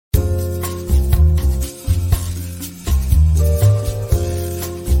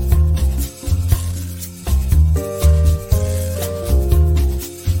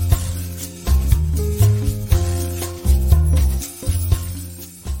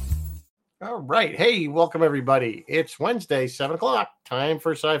All right. Hey, welcome everybody. It's Wednesday, 7 o'clock. Time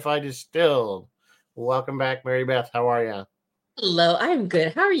for Sci-Fi Distilled. Welcome back, Mary Beth. How are you? Hello, I'm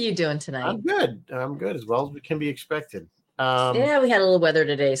good. How are you doing tonight? I'm good. I'm good as well as we can be expected. Um, Yeah, we had a little weather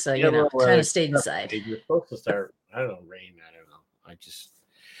today, so yeah, well, kind of stayed inside. you're supposed to start. I don't know, rain. I don't know.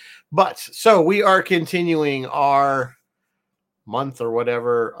 But so we are continuing our month or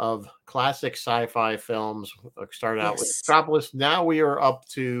whatever of classic sci-fi films. Started out with Yes. Metropolis. Now we are up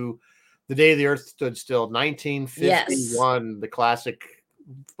to The Day the Earth Stood Still, Yes. 1951. The classic,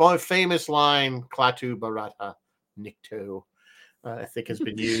 most famous line, Klaatu, barada, nikto, I think has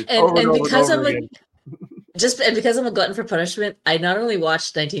been used And over and and over and because over I'm a again. because I'm a glutton for punishment, I not only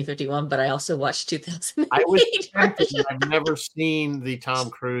watched 1951, but I also watched I was 2008 tempted. version. I've never seen the Tom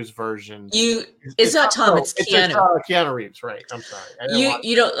Cruise version. You it's It's not not, Tom, no, it's it's a Keanu. Keanu Reeves, right? I'm sorry, I didn't You watch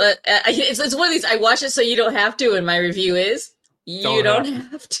you that. don't it's one of these I watch it so you don't have to, and my review is you Don't don't have to.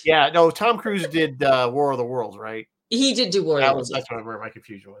 have to. Yeah, no. Tom Cruise did War of the Worlds, right? He did do War of the Worlds, yeah. That's where my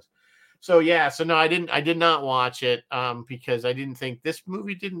confusion was. So yeah, so no, I did not watch it because I didn't think this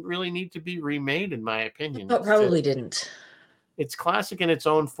movie didn't really need to be remade, in my opinion. But probably didn't. It's classic in its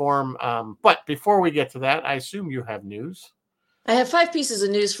own form. But before we get to that, I assume you have news. I have 5 pieces of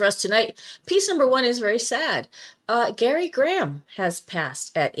news for us tonight. Piece number one is very sad. Gary Graham has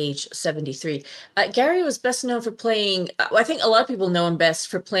passed at age 73. Gary was best known for playing, I think a lot of people know him best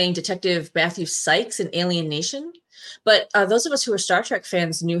for playing Detective Matthew Sykes in Alien Nation. But those of us who are Star Trek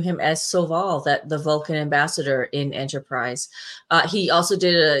fans knew him as Soval, the Vulcan ambassador in Enterprise. He also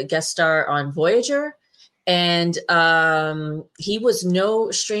did a guest star on Voyager. And he was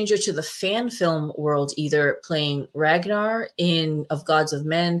no stranger to the fan film world either, playing Ragnar in Of Gods of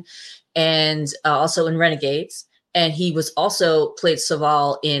Men and also in Renegades. And he was also played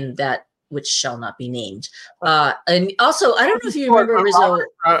Soval in that which shall not be named. And also, I don't know if you remember Rizzo.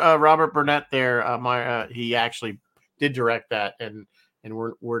 Robert Burnett there. He actually did direct that, and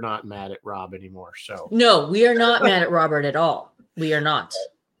we're not mad at Rob anymore. So No, we are not mad at Robert at all. We are not.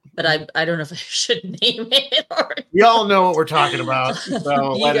 But I don't know if I should name it. We all know what we're talking about.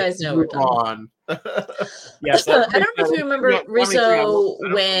 So You guys know move what we're talking on. Yes, about. I don't know if you remember 23. Rizzo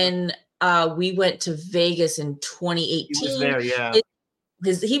when we went to Vegas in He was 2018. there, yeah.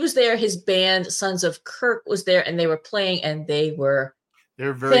 He was there. His band Sons of Kirk was there, and they were playing, and they're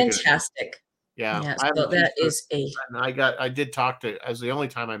very fantastic. good. Yeah, Yeah, I have so a that t-shirt, is a. and I did talk to. As the only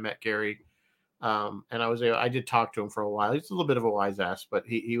time I met Gary, and I did talk to him for a while. He's a little bit of a wise ass, but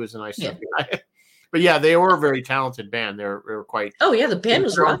he was a nice guy. But yeah, they were a very talented band. They were quite. Oh yeah, the band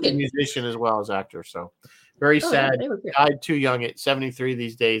was rocking. Musician as well as actor, so very sad. Yeah, Died too young at 73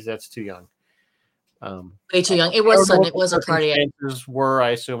 these days. That's too young. Way too young. It was sudden. It was a cardiac. Were, I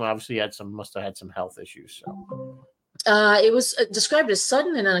assume, obviously must have had some health issues. So it was described as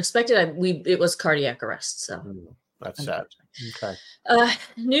sudden and unexpected. It was cardiac arrest. So that's sad. Okay.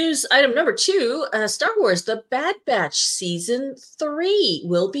 News item number 2: Star Wars: The Bad Batch season 3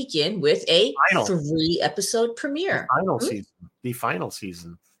 will begin with a 3-episode premiere. The final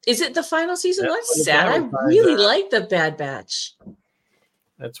season. Is it the final season? That's sad. I really like The Bad Batch.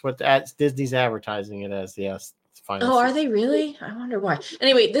 That's what Disney's advertising it as. Yes. Oh, are they really? I wonder why.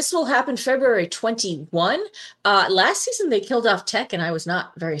 Anyway, this will happen February 21. Last season, they killed off Tech, and I was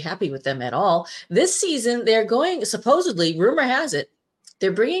not very happy with them at all. This season, they're going, supposedly, rumor has it,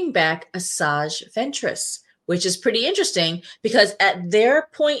 they're bringing back Asajj Ventress, which is pretty interesting because at their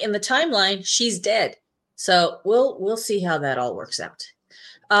point in the timeline, she's dead. So we'll see how that all works out.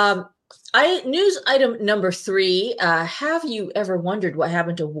 News item number 3. Have you ever wondered what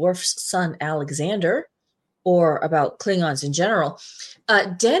happened to Worf's son, Alexander? Or about Klingons in general?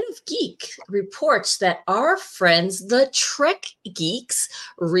 Den of Geek reports that our friends, the Trek Geeks,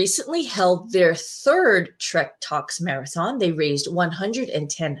 recently held their 3rd Trek Talks Marathon. They raised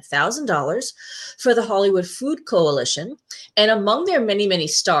 $110,000 for the Hollywood Food Coalition. And among their many, many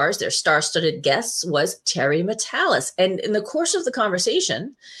stars, their star-studded guests, was Terry Matalas. And in the course of the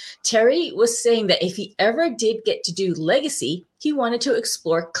conversation, Terry was saying that if he ever did get to do Legacy, he wanted to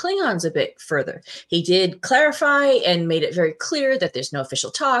explore Klingons a bit further. He did clarify and made it very clear that there's no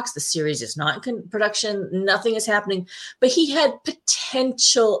official talks. The series is not in production. Nothing is happening. But he had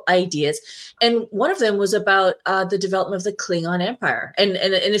potential ideas. And one of them was about the development of the Klingon Empire. And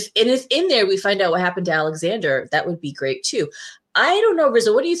if in there we find out what happened to Alexander, that would be great too. I don't know,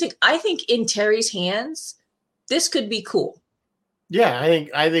 Rizzo, what do you think? I think in Terry's hands, this could be cool. Yeah,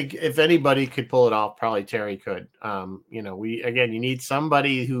 I think if anybody could pull it off, probably Terry could. You need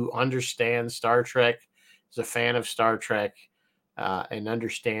somebody who understands Star Trek, is a fan of Star Trek, and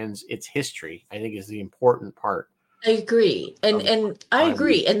understands its history. I think is the important part. I agree. And I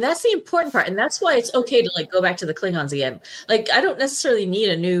agree. And that's the important part. And that's why it's okay to like go back to the Klingons again. Like I don't necessarily need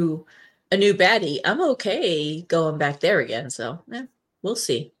a new baddie. I'm okay going back there again. So we'll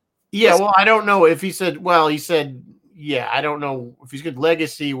see. Yeah, well, I don't know if he said, yeah, I don't know if he's good.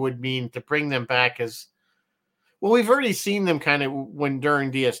 Legacy would mean to bring them back as well. We've already seen them kind of when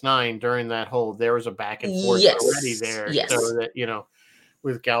during DS9, during that whole, there was a back and forth already there. Yes. So that,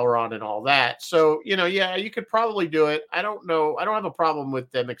 with Galeron and all that. So, yeah, you could probably do it. I don't know. I don't have a problem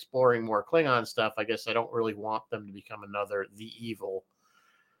with them exploring more Klingon stuff. I guess I don't really want them to become another the evil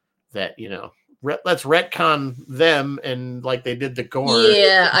that, let's retcon them and like they did the Gorn.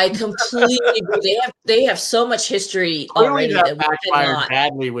 Yeah, I completely agree. They have so much history already that backfired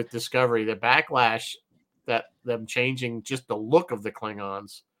badly with Discovery. The backlash that them changing just the look of the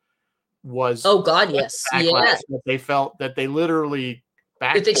Klingons was yes. that they felt that they literally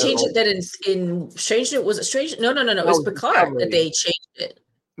did they change it that in Strange New? Was it Strange? No. It was Picard Discovery. That they changed it.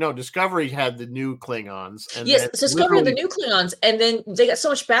 No, Discovery had the new Klingons. And yes, Discovery had the new Klingons, and then they got so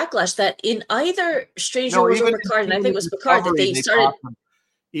much backlash that in either Strange New or Picard, and I think it was Picard that they started.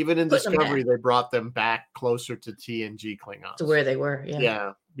 Even in Discovery, they brought them back closer to TNG Klingons. To where they were, yeah.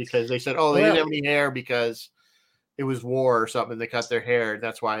 Yeah, because they said, they didn't have any hair because it was war or something. They cut their hair.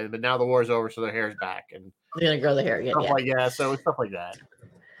 That's why. But now the war's over, so their hair's back. And they're going to grow their hair again. So stuff like that.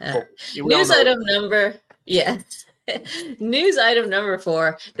 News item number, News item number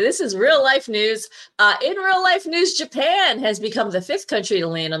 4. This is real life news. In real life news, Japan has become the 5th country to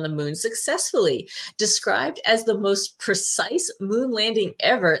land on the moon successfully. Described as the most precise moon landing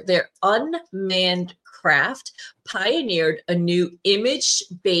ever, their unmanned craft pioneered a new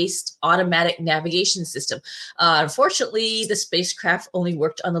image-based automatic navigation system. Unfortunately, the spacecraft only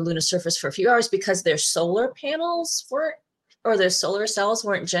worked on the lunar surface for a few hours because their solar panels their solar cells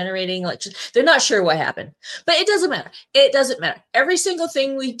weren't generating electricity. They're not sure what happened, but it doesn't matter. It doesn't matter. Every single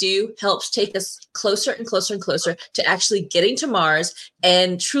thing we do helps take us closer and closer and closer to actually getting to Mars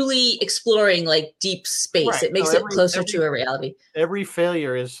and truly exploring like deep space. Right. It makes it closer to a reality. Every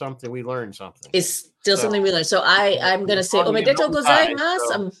failure is something we learn something. It's still something we learn. So I'm going to say, omedetou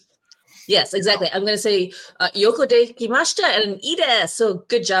gozaimasu. Yes, exactly. I'm going to say yoko de kimashita and ide. So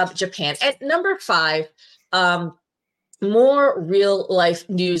good job, Japan. At number 5, more real life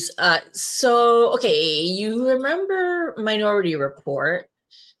news. You remember Minority Report?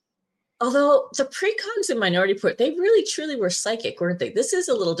 Although the precogs in Minority Report, they really truly were psychic, weren't they? This is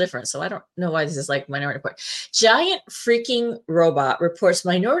a little different, so I don't know why this is like Minority Report. Giant freaking robot reports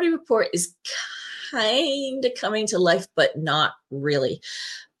Minority Report is kind of coming to life, but not really.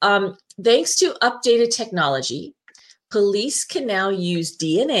 Thanks to updated technology, police can now use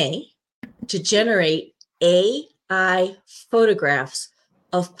DNA to generate AI photographs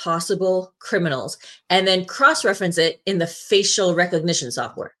of possible criminals and then cross-reference it in the facial recognition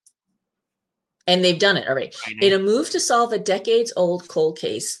software. And they've done it already. In a move to solve a decades-old cold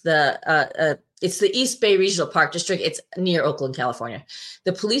case, it's the East Bay Regional Park District. It's near Oakland, California.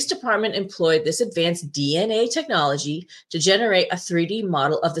 The police department employed this advanced DNA technology to generate a 3D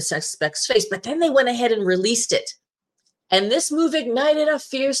model of the suspect's face, but then they went ahead and released it. And this move ignited a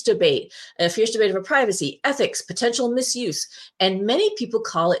fierce debate over privacy, ethics, potential misuse. And many people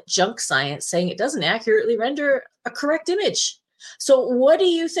call it junk science, saying it doesn't accurately render a correct image. So what do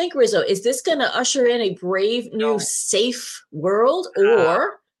you think, Rizzo? Is this going to usher in a brave, new, safe world?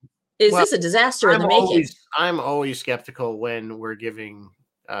 Or is this a disaster in the making? I'm always skeptical when we're giving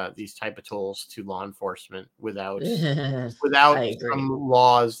these type of tools to law enforcement without some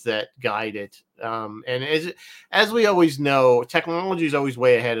laws that guide it. And as we always know, technology is always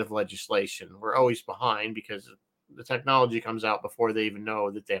way ahead of legislation. We're always behind because the technology comes out before they even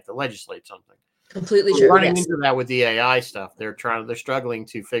know that they have to legislate something. Completely true. Running into that with the AI stuff, they're struggling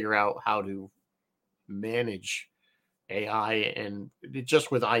to figure out how to manage AI and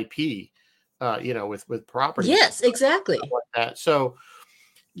just with IP, with property. Yes, exactly. Like that. So.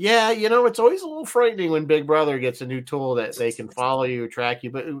 Yeah, it's always a little frightening when Big Brother gets a new tool that they can follow you, track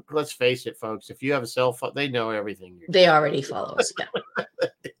you. But let's face it, folks, if you have a cell phone, they know everything. They already follow us.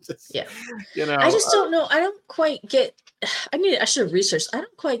 Yeah. I just don't know. I don't quite get. I should have researched. I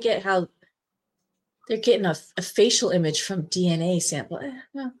don't quite get how they're getting a facial image from DNA sample.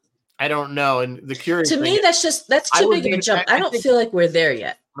 No. I don't know. And the curious to me, that's too big of a jump. I don't feel like we're there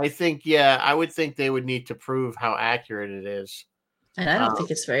yet. I think, I would think they would need to prove how accurate it is. And I don't think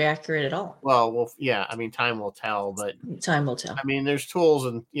it's very accurate at all. Well, yeah. I mean, time will tell, but time will tell. I mean, there's tools,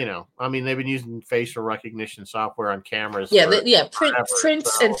 and they've been using facial recognition software on cameras.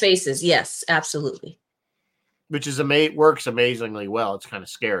 Prints and faces. Yes, absolutely. Which is works amazingly well. It's kind of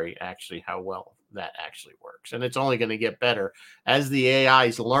scary, actually, how well that actually works, and it's only going to get better as the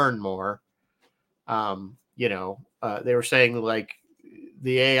AIs learn more. They were saying like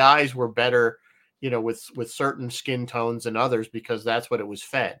the AIs were better, with certain skin tones than others because that's what it was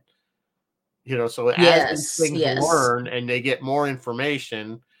fed. So as these things learn and they get more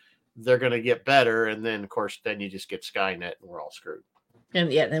information, they're going to get better, and then of course then you just get Skynet and we're all screwed. And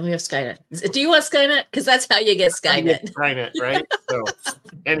then we have Skynet. Do you want Skynet? Because that's how you get Skynet. Skynet, right? So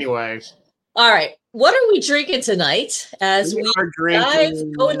anyway. All right. What are we drinking tonight as we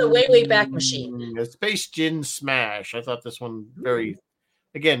go in the way back machine? A Space Gin Smash. I thought this one very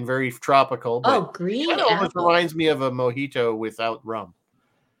tropical. But green apple. Almost reminds me of a mojito without rum.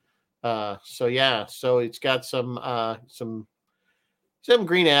 So it's got some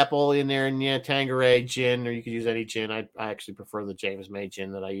green apple in there, and Tanqueray gin, or you could use any gin. I actually prefer the James May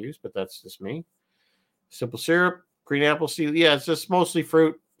gin that I use, but that's just me. Simple syrup, green apple seed. Yeah, it's just mostly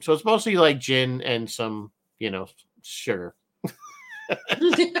fruit. So it's mostly like gin and some, sugar.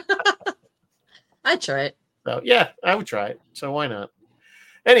 I'd try it. So yeah, I would try it. So why not?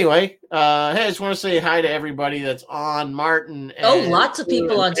 Anyway, hey, I just want to say hi to everybody that's on. Martin. Lots of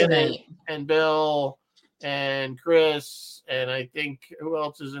people on tonight. And Bill and Chris. And I think who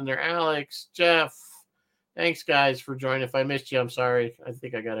else is in there? Alex, Jeff. Thanks, guys, for joining. If I missed you, I'm sorry. I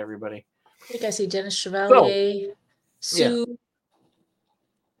think I got everybody. I think I see Dennis Chevalier, Sue. Yeah.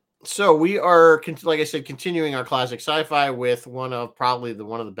 So we are, like I said, continuing our classic sci-fi with one of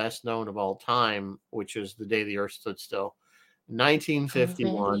the best known of all time, which is The Day the Earth Stood Still,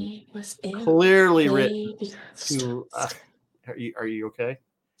 1951. Clearly written to. Are you okay?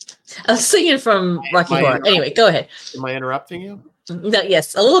 I was singing from Rocky Horror. Anyway, go ahead. Am I interrupting you? No,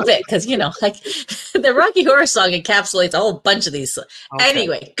 yes, a little bit, because like the Rocky Horror song encapsulates a whole bunch of these. Okay.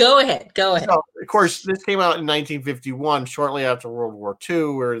 Anyway, go ahead. So, of course, this came out in 1951, shortly after World War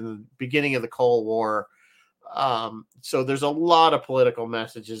II. We're in the beginning of the Cold War. So there's a lot of political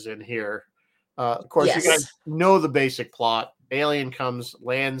messages in here. Of course, You guys know the basic plot. Alien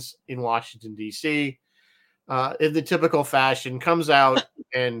lands in Washington, D.C., in the typical fashion, comes out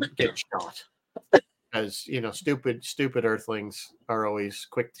and gets shot. Because, stupid Earthlings are always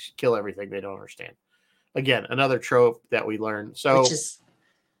quick to kill everything they don't understand. Again, another trope that we learn. So,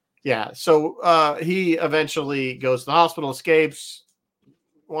 he eventually goes to the hospital, escapes,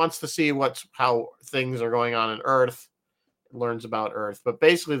 wants to see how things are going on in Earth, learns about Earth. But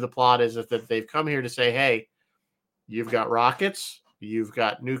basically the plot is that they've come here to say, hey, you've got rockets, you've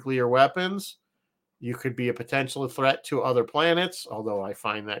got nuclear weapons, you could be a potential threat to other planets, although I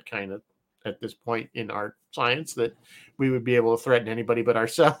find that kind of at this point in our science that we would be able to threaten anybody but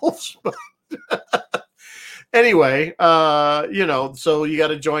ourselves. Anyway, so you got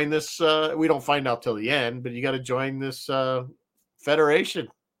to join this. We don't find out till the end, but you got to join this federation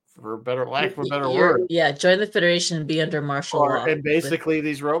for better word. Yeah, join the federation and be under martial law. And basically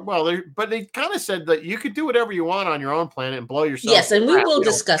these but they kind of said that you could do whatever you want on your own planet and blow yourself. Yes, and we will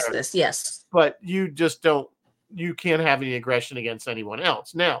discuss this. Yes, but you just you can't have any aggression against anyone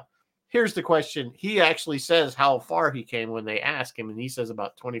else. Now, here's the question. He actually says how far he came when they ask him, and he says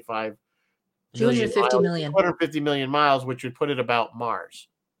about 250 million miles, which would put it about Mars.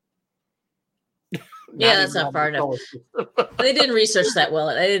 Yeah, that's not far enough. They didn't research that well.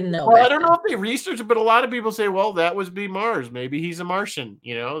 I didn't know. Well, I don't know if they researched it, but a lot of people say, well, that would be Mars. Maybe he's a Martian,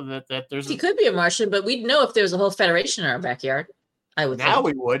 that there's. He could be a Martian, but we'd know if there was a whole federation in our backyard. I would. Now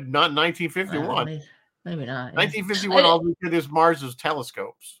we would, not in 1951. Maybe not. 1951, all we did is Mars's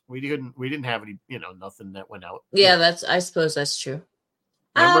telescopes. We didn't have any, nothing that went out. Yeah, I suppose that's true.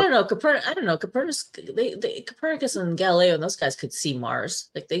 Remember? I don't know. Copernicus, Copernicus and Galileo and those guys could see Mars.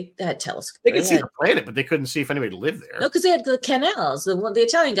 Like they had telescopes. They could see the planet, but they couldn't see if anybody lived there. No, because they had the canals. The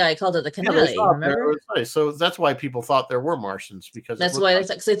Italian guy called it the canale. Remember? So that's why people thought there were Martians, because that's why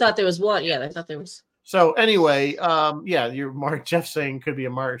they thought there was one. Yeah, they thought there was. So anyway, Jeff saying could be a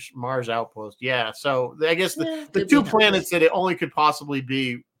Mars outpost. Yeah. So I guess the two planets that it only could possibly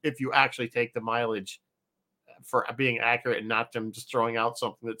be, if you actually take the mileage for being accurate and not them just throwing out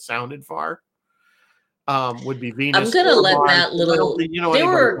something that sounded far, would be Venus. I'm gonna let Mars. That little. There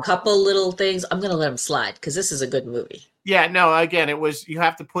were a couple little things. I'm gonna let them slide because this is a good movie. Yeah. No. Again, it was. You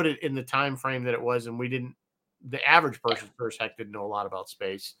have to put it in the time frame that it was, and we didn't. The average person, first heck, didn't know a lot about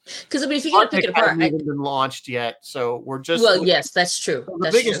space. Because if you got to pick it apart, hasn't been launched yet, so we're just. Well, yes, that's true. So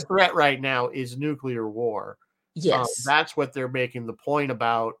the biggest threat right now is nuclear war. Yes, that's what they're making the point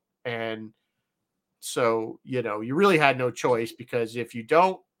about, and so you really had no choice, because if you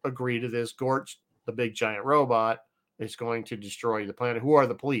don't agree to this, Gorch, the big giant robot, is going to destroy the planet. Who are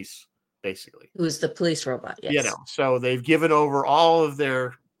the police, basically? Who's the police robot? Yes. So they've given over all of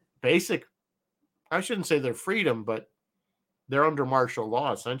their basic I shouldn't say their freedom, but they're under martial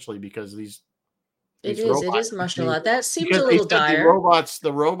law essentially because these It robots is martial law. That seems because a they little said dire.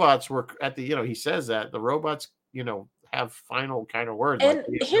 the robots were at the he says that the robots have final kind of word. And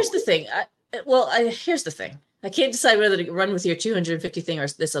here's the thing. Here's the thing. I can't decide whether to run with your 250 thing or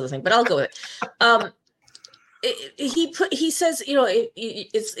this other thing, but I'll go with it. He says,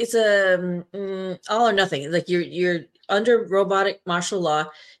 it's a all or nothing. Like you're under robotic martial law.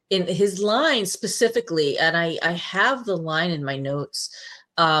 In his line specifically, and I have the line in my notes,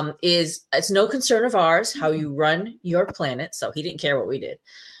 is it's no concern of ours how you run your planet. So he didn't care what we did.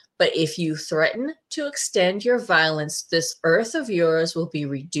 But if you threaten to extend your violence, this Earth of yours will be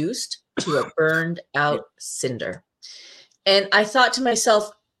reduced to a burned out cinder. And I thought to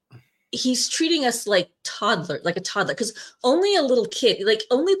myself, he's treating us like a toddler, because only little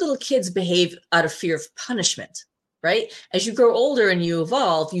kids behave out of fear of punishment, right? As you grow older and you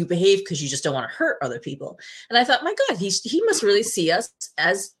evolve, you behave because you just don't want to hurt other people. And I thought, my God, he must really see us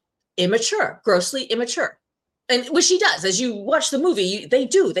as immature, grossly immature. And which he does. As you watch the movie, they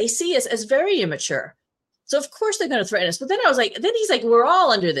see us as very immature. So of course they're going to threaten us. But then he's like, we're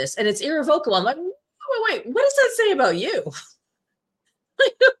all under this and it's irrevocable. I'm like, wait, what does that say about you?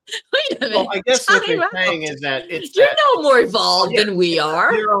 Wait a minute. Well, I guess what they're saying is that you're no more evolved than we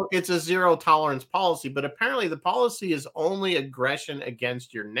are. It's a zero tolerance policy, but apparently the policy is only aggression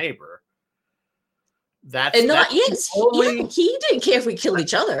against your neighbor. He didn't care if we killed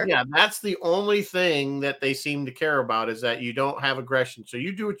each other. Yeah, that's the only thing that they seem to care about, is that you don't have aggression. So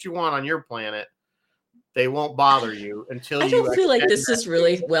you do what you want on your planet. They won't bother you until I don't feel like this is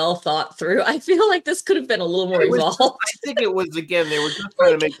really well thought through. I feel like this could have been a little more evolved. I think it was, again, they were just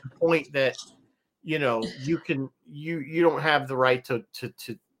trying to make the point that, you don't have the right to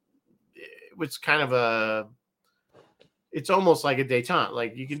it was kind of it's almost like a detente.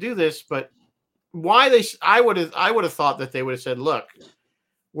 Like, you can do this, but why I would have thought that they would have said, look,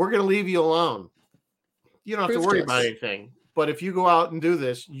 we're going to leave you alone. You don't have to worry about anything. But if you go out and do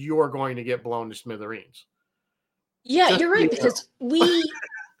this, you're going to get blown to smithereens. Yeah, you're right, because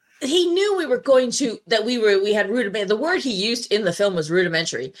he knew we had rudimentary. The word he used in the film was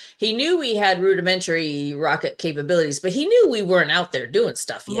rudimentary. He knew we had rudimentary rocket capabilities, but he knew we weren't out there doing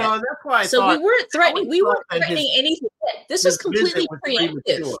stuff yet. No, that's why we weren't threatening. We weren't threatening anything yet. This was completely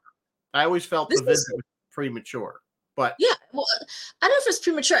preemptive. I always felt the visit was premature. But yeah, well, I don't know if it's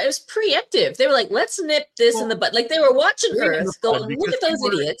premature. It was preemptive. They were like, let's nip this in the butt. Like, they were watching Earth going, look at those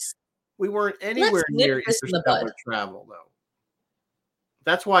idiots. We weren't anywhere near interstellar travel, though.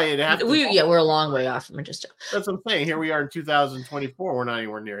 That's why it happened. We're a long way off from interstellar. That's what I'm saying. Here we are in 2024. We're not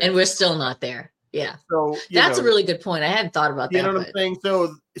anywhere near it. And we're still not there. Yeah. So that's a really good point. I hadn't thought about that. You know what I'm saying?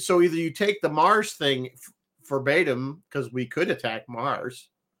 So either you take the Mars thing verbatim, because we could attack Mars.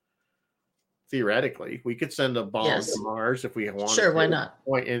 Theoretically, we could send a bomb to Mars if we wanted. Sure, why not?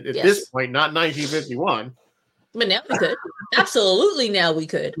 At this point, not 1951. But now we could. Absolutely, now we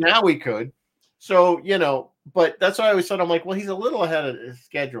could. Now we could. So, but that's why I always thought, I'm like, well, he's a little ahead of his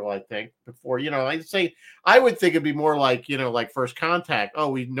schedule, I think, before, I would think it'd be more like, like First Contact. Oh,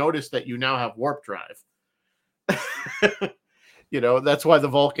 we noticed that you now have warp drive. That's why the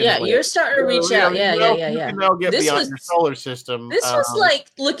Vulcan. Yeah, you're starting to reach out. Yeah. You can now get beyond your solar system. This was like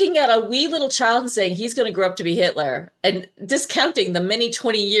looking at a wee little child and saying he's going to grow up to be Hitler and discounting the many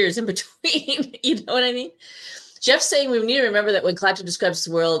 20 years in between. You know what I mean? Jeff's saying we need to remember that when Klaatu describes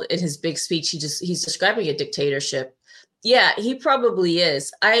the world in his big speech, he's describing a dictatorship. Yeah, he probably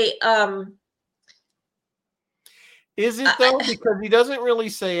is. Is it though? Because he doesn't really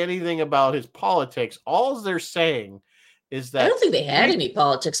say anything about his politics. All they're saying is that I don't think they had any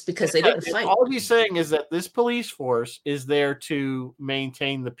politics because they didn't fight. All he's saying is that this police force is there to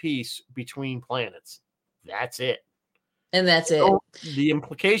maintain the peace between planets. That's it. And that's it. The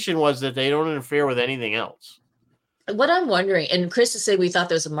implication was that they don't interfere with anything else. What I'm wondering, and Chris is saying we thought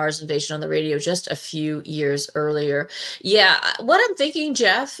there was a Mars invasion on the radio just a few years earlier. Yeah, what I'm thinking,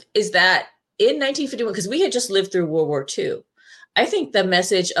 Jeff, is that in 1951, because we had just lived through World War II, I think the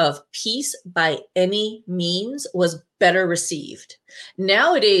message of peace by any means was better received.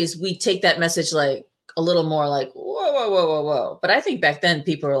 Nowadays, we take that message like a little more like, whoa. But I think back then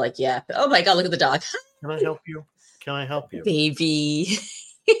people were like, yeah, oh my God, look at the dog. Can I help you? Can I help you? Baby.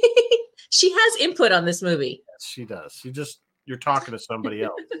 She has input on this movie. Yes, she does. You're talking to somebody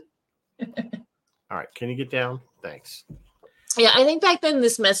else. All right. Can you get down? Thanks. Yeah, I think back then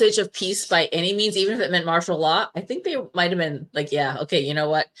this message of peace by any means, even if it meant martial law, I think they might have been like, yeah, okay, you know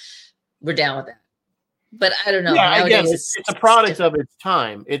what? We're down with that. But I don't know. Yeah, again, it's a product of its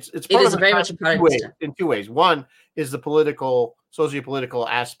time. It's very much a product in two ways. One, is the sociopolitical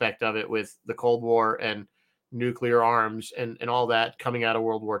aspect of it with the Cold War and nuclear arms and all that coming out of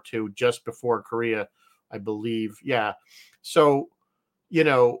World War II just before Korea, I believe. Yeah. So,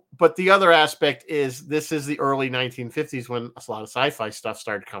 but the other aspect is this is the early 1950s when a lot of sci-fi stuff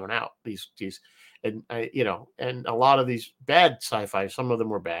started coming out. And and a lot of these bad sci-fi, some of them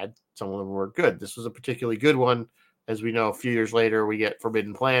were bad, some of them were good. This was a particularly good one. As we know, a few years later, we get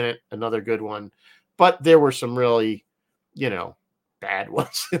Forbidden Planet, another good one. But there were some really, bad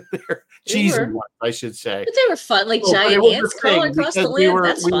ones in there. Cheesy ones, I should say. But they were fun, like giant ants crawling across the land.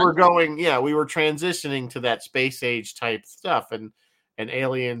 That's fun. We were transitioning to that space age type stuff, and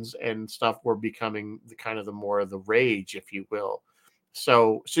aliens and stuff were becoming the more of the rage, if you will.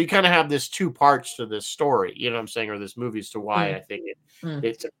 So you kind of have this two parts to this story, you know what I'm saying, or this movie, as to why I think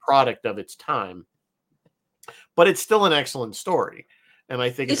it's a product of its time. But it's still an excellent story. And I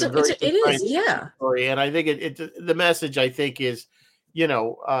think it is, yeah. Story. And I think the message, I think, is,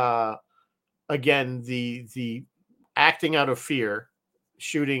 again, the acting out of fear,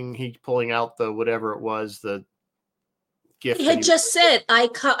 shooting, pulling out the whatever it was, the gift. He had just said,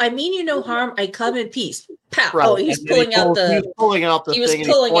 I mean you no harm, I come in peace. Pow. Right. Oh, he was pulling out the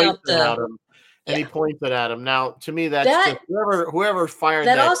thing. And he pointed at him. Now, to me, that's just, whoever fired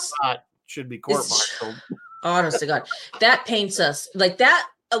that shot should be court-martialed. Honest to God, that paints us, like, that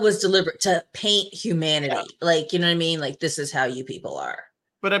was deliberate to paint humanity. Yeah. Like, you know what I mean? Like, this is how you people are.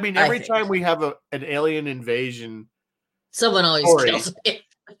 But I mean, every time we have an alien invasion, someone always kills me.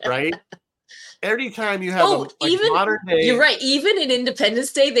 Right? Every time you have even modern day. You're right. Even in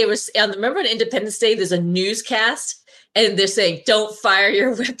Independence Day, they were, remember on Independence Day, there's a newscast and they're saying, don't fire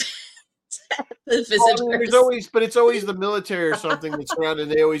your weapons. It's always the military or something that's around, and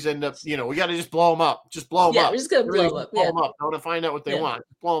they always end up, we got to just blow them up. Just blow them up. We're just going to blow them up. Blow them up. I want to find out what they want.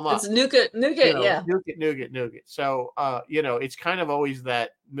 Just blow them up. It's nuke it. Nuke it. So, it's kind of always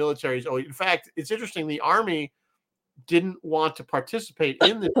that military is always, in fact, it's interesting. The Army didn't want to participate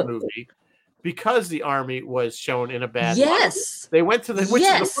in this movie because the Army was shown in a bad light. They went to which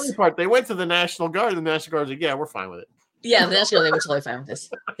is the funny part. They went to the National Guard. The National Guard was like, yeah, we're fine with it. Yeah, the National Guard, they were totally fine with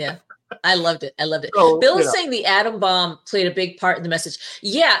this. Yeah. I loved it. So, Bill is saying the atom bomb played a big part in the message.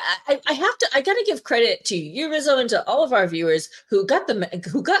 Yeah, I got to give credit to you, Rizzo, and to all of our viewers who got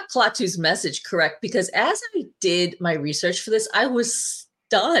Klaatu's message correct, because as I did my research for this, I was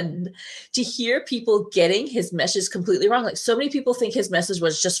stunned to hear people getting his message completely wrong. Like, so many people think his message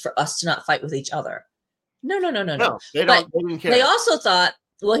was just for us to not fight with each other. No. They didn't care. They also thought,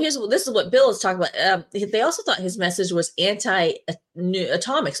 well, this is what Bill is talking about. They also thought his message was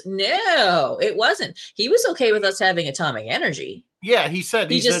anti-atomics. No, it wasn't. He was okay with us having atomic energy. Yeah, he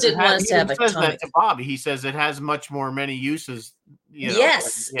said he just didn't want us to have atomic. To Bobby, he says it has many uses.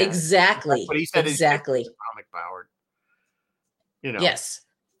 Yes, exactly. But he said exactly atomic powered. Yes.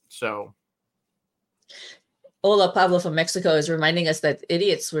 So, Ola Pablo from Mexico is reminding us that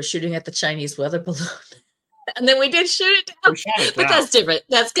idiots were shooting at the Chinese weather balloon. And then we did shoot it down. But that's different.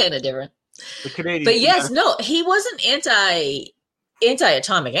 That's kind of different. The Canadians. But yes, no, he wasn't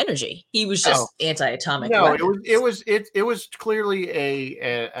anti-atomic energy. He was just anti-atomic. No, it was clearly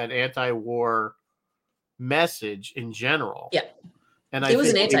an anti-war message in general. Yeah. And it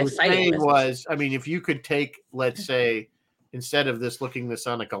was an anti-fighting message. I mean, if you could take, let's say, instead of looking this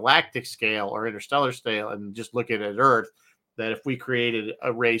on a galactic scale or interstellar scale and just looking at Earth, that if we created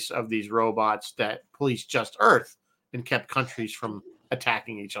a race of these robots that police just Earth and kept countries from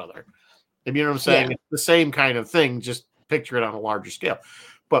attacking each other. You know what I'm saying? Yeah. It's the same kind of thing, just picture it on a larger scale.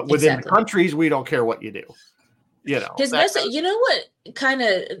 But within the countries, we don't care what you do. His message, you know what kind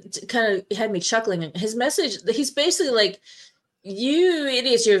of had me chuckling? His message, he's basically like, you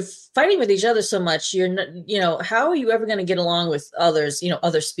idiots, you're fighting with each other so much. You're not, how are you ever going to get along with others,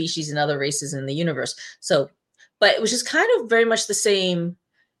 other species and other races in the universe? So, but it was just kind of very much the same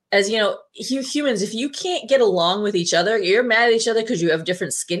as, humans. If you can't get along with each other, you're mad at each other because you have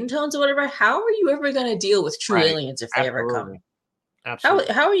different skin tones or whatever. How are you ever going to deal with true aliens if they ever come?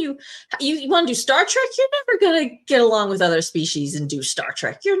 Absolutely. How are you want to do Star Trek? You're never going to get along with other species and do Star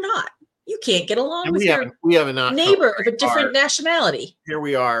Trek. You're not. You can't get along with your neighbor of a different nationality. Here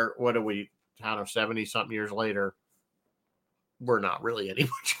we are. What are we? 70-something years later. We're not really any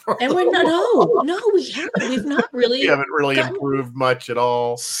much more. And we're not. No, we haven't. We've not really. We haven't really improved much at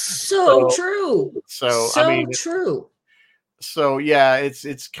all. So true. So I mean, true. So yeah,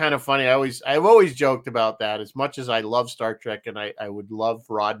 it's kind of funny. I've always joked about that. As much as I love Star Trek and I would love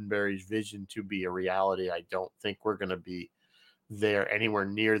Roddenberry's vision to be a reality, I don't think we're going to be there anywhere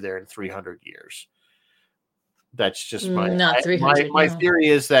near there in 300 years. That's just Not 300. my No, theory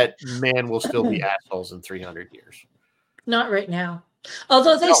is that man will still be assholes in 300 years. not right now.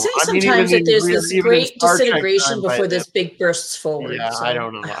 Although they No, say I mean sometimes that there's this even in great Star Trek disintegration time, before this big bursts forward. yeah, I So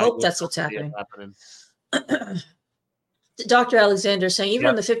don't know. I I hope just that's don't what's see it happening. happening. Dr. Alexander saying even Yep.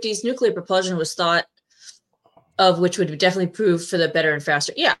 in the 50s, nuclear propulsion was thought of, which would definitely prove for the better and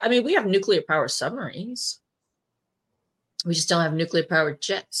faster. Yeah, I mean, we have nuclear powered submarines. We just don't have nuclear powered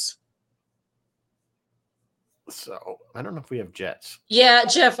jets. So I don't know if we have jets. Yeah,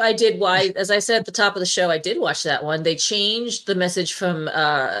 Jeff, I did. Why, as I said at the top of the show, I did watch that one. They changed the message from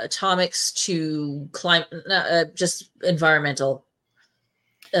atomics to climate, just environmental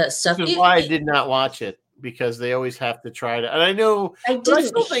stuff. This is why I did not watch it, because they always have to try to. And I know, I but I didn't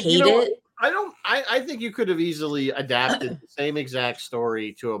still think, hate it. I think you could have easily adapted the same exact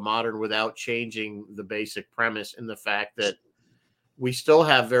story to a modern without changing the basic premise, in the fact that we still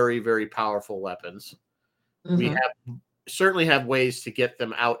have very, very powerful weapons. We have certainly have ways to get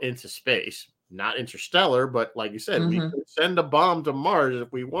them out into space, not interstellar, but like you said, we could send a bomb to Mars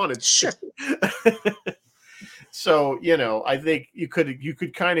if we wanted. Sure. So, I think you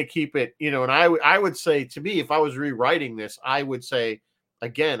could kind of keep it, and I would say, to me, if I was rewriting this, I would say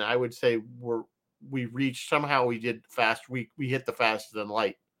we reached, somehow we did we hit the faster than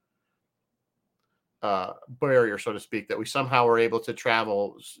light barrier, so to speak, that we somehow were able to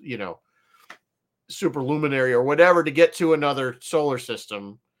travel, superluminary or whatever, to get to another solar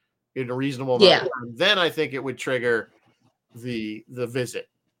system in a reasonable amount of time. Then I think it would trigger the visit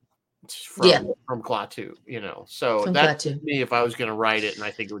from Klaatu, So that's me if I was going to write it, and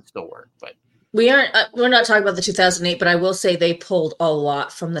I think it would still work. But we're not talking about the 2008, but I will say they pulled a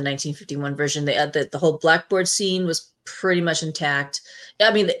lot from the 1951 version. The whole blackboard scene was pretty much intact.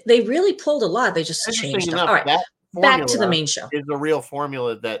 I mean, they really pulled a lot. They just changed stuff. All right, back to the main show. Is a real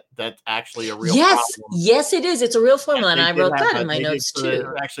formula that's actually a real problem. Yes, it is. It's a real formula, and I wrote that in my notes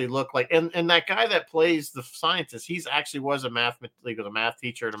too. Actually, look like, and that guy that plays the scientist, he's actually was a math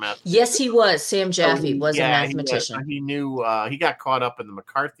teacher and a math. Yes, he was. Sam Jaffe was a mathematician. He knew. He got caught up in the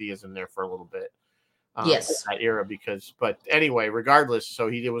McCarthyism there for a little bit. Yes, that era, but anyway, regardless, so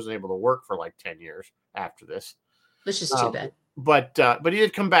he wasn't able to work for like 10 years after this, which is too bad. But he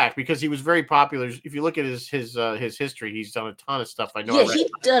did come back because he was very popular. If you look at his history, he's done a ton of stuff. I know. Yeah, he's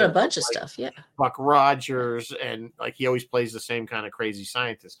done a bunch of stuff. Yeah, Buck Rogers, and like he always plays the same kind of crazy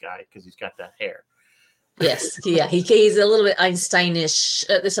scientist guy because he's got that hair. Yes, yeah, he's a little bit Einsteinish.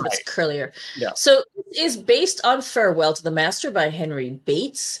 This time it's curlier. Yeah. So it is based on Farewell to the Master by Henry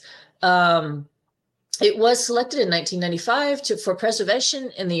Bates. It was selected in 1995 for preservation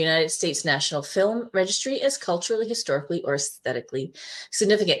in the United States National Film Registry as culturally, historically, or aesthetically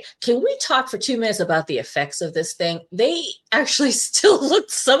significant. Can we talk for 2 minutes about the effects of this thing? They actually still looked,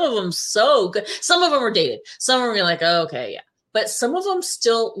 some of them, so good. Some of them were dated. Some were like, oh, okay, yeah. But some of them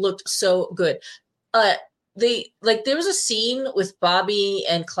still looked so good. There was a scene with Bobby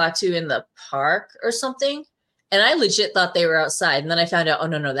and Klaatu in the park or something. And I legit thought they were outside. And then I found out, oh,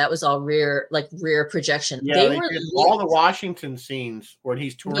 no, that was all rear projection. Yeah, they were all the Washington scenes when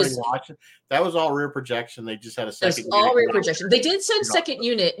he's touring Washington. That was all rear projection. They just had a second unit. All rear projection. They did send second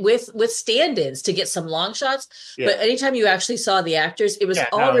unit with stand-ins to get some long shots. Yeah. But anytime you actually saw the actors, it was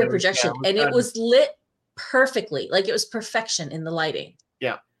all rear projection. And it was lit perfectly. Like it was perfection in the lighting.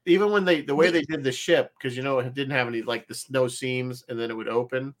 Yeah. Even when the way they did the ship, because, it didn't have any, like, no seams, and then it would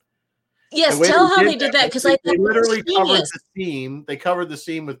open. Yes, tell how they did that, because they literally covered the seam. They covered the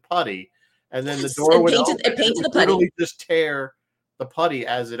seam with putty, and then the door would open. It painted the putty. Literally just tear the putty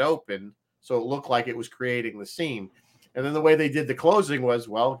as it opened, so it looked like it was creating the seam. And then the way they did the closing was,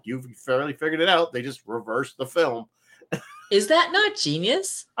 well, you've fairly figured it out. They just reversed the film. Is that not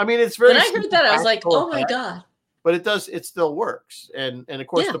genius? I mean, it's very. When I heard that, I was like, oh my god. But it still works. And of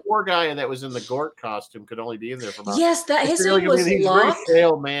course, the poor guy that was in the Gort costume could only be in there for about. Yes, his name was he's Locke. A very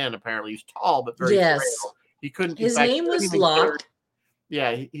frail man, apparently. He's tall, but very frail. He couldn't. His name was Locke.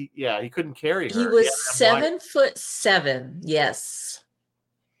 He couldn't carry her. He was 7'7". Yes.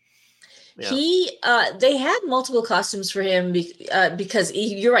 Yeah. They had multiple costumes for him because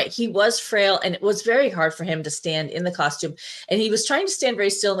you're right. He was frail, and it was very hard for him to stand in the costume. And he was trying to stand very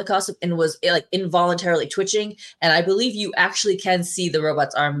still in the costume and was like involuntarily twitching. And I believe you actually can see the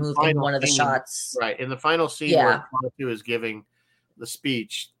robot's arm move in one of the shots. Right. In the final scene where Klaatu is giving the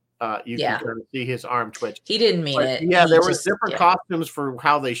speech, you can kind of see his arm twitch. He didn't mean it. Yeah, there was different costumes for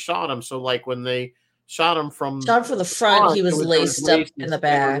how they shot him. So like when they shot him from the front, he was laced up in the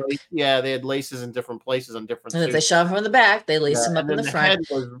back. They had laces in different places on different. And if they shot him from the back, they laced him up in the front.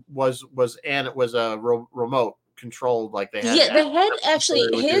 Head was a remote controlled, like they had. Yeah, the head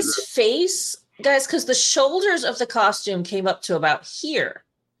actually, his face guys, because the shoulders of the costume came up to about here.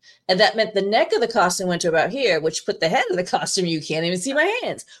 And that meant the neck of the costume went to about here, which put the head of the costume, you can't even see my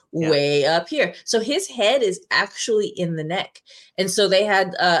hands, way up here. So his head is actually in the neck. And so they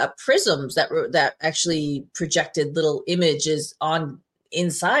had prisms that actually projected little images on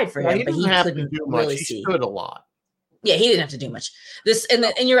inside for him, but he couldn't really see. He stood a lot. Yeah, he didn't have to do much.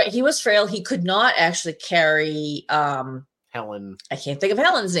 And you're right, he was frail. He could not actually carry Helen. I can't think of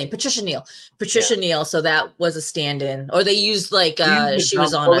Helen's name. Patricia Neal. So that was a stand-in, or they used like she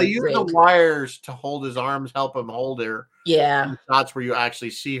was on. They used the wires to hold his arms, help him hold her. Yeah, that's where you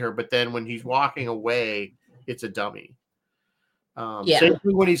actually see her. But then when he's walking away, it's a dummy. Same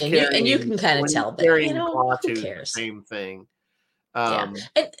thing when he's carrying, and you can kind of tell, but Klaatu, who cares? Same thing. And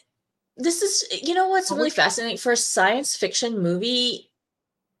this is, what's really fascinating for a science fiction movie.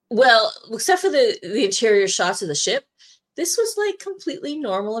 Well, except for the interior shots of the ship. This was like completely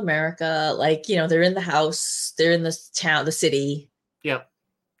normal America. Like, they're in the house, they're in the town, the city. Yeah.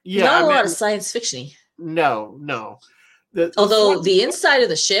 Not a lot of science fiction-y. No. Although the inside of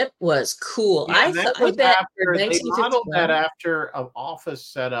the ship was cool. I bet they modeled that after an office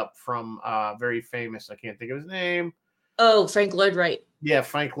setup from very famous, I can't think of his name. Oh, Frank Lloyd Wright. Yeah,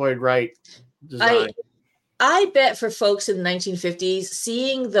 Frank Lloyd Wright design. I bet for folks in the 1950s,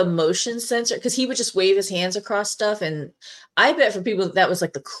 seeing the motion sensor, because he would just wave his hands across stuff, and I bet for people that was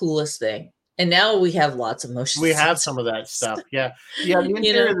like the coolest thing. And now we have lots of motion. We have some of that stuff. Yeah. The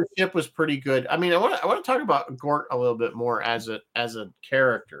interior of the ship was pretty good. I mean, I want to talk about Gort a little bit more as a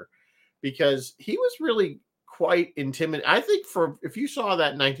character, because he was really quite intimidating. I think if you saw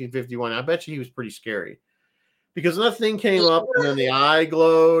that in 1951, I bet you he was pretty scary. Because nothing came up, and then the eye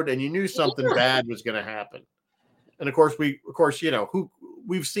glowed, and you knew something bad was going to happen. And of course, we've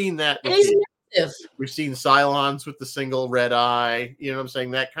seen that. We've seen Cylons with the single red eye. You know what I'm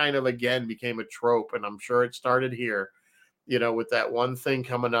saying? That kind of again became a trope, and I'm sure it started here. With that one thing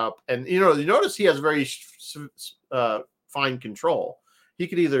coming up, and you notice he has very fine control. He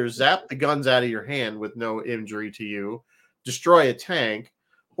could either zap the guns out of your hand with no injury to you, destroy a tank,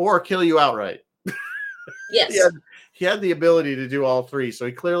 or kill you outright. Yes. He had the ability to do all three. So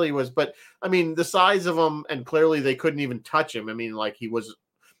he clearly was, but I mean, the size of him, and clearly they couldn't even touch him. I mean, like he was,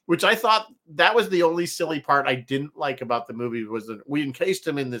 which I thought that was the only silly part I didn't like about the movie, was that we encased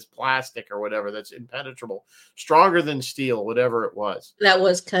him in this plastic or whatever that's impenetrable, stronger than steel, whatever it was. That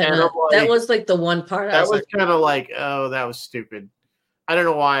was that was like the one part. That was kind of like, oh, that was stupid. I don't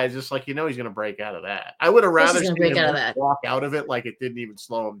know why. I just like, he's going to break out of that. I would have rather seen him walk out of it like it didn't even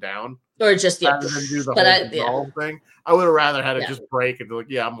slow him down. Or just, rather than do the whole thing. I would have rather had it just break and be like,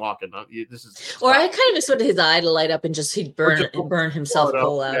 yeah, I'm walking. This is. Or I kind of just wanted his eye to light up and he'd burn himself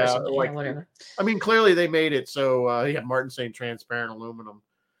whole out or something. Like, whatever. I mean, clearly they made it so, Martin saying transparent aluminum.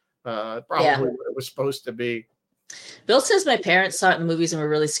 Probably what it was supposed to be. Bill says my parents saw it in the movies and were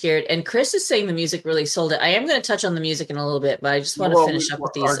really scared. And Chris is saying the music really sold it. I am going to touch on the music in a little bit, but I just want to finish up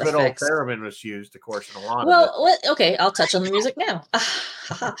with these effects. Our good old theremin was used, of course, in a lot of it. Okay, I'll touch on the music now.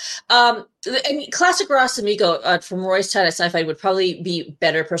 Classic Ross Amico from Roy's Tada Sci-Fi would probably be a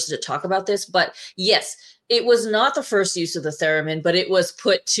better person to talk about this. But yes, it was not the first use of the theremin, but it was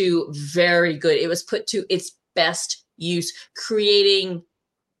put to very good. It was put to its best use, creating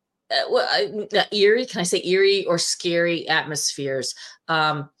eerie, can I say eerie or scary atmospheres.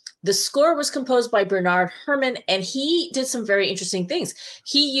 The score was composed by Bernard Herrmann, and he did some very interesting things.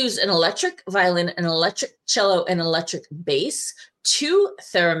 He used an electric violin, an electric cello, and electric bass, 2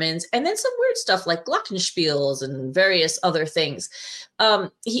 theremins, and then some weird stuff like glockenspiels and various other things.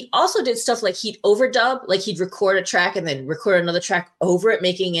 He also did stuff like he'd overdub, like he'd record a track and then record another track over it,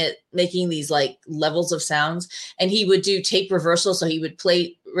 making these like levels of sounds. And he would do tape reversal, so he would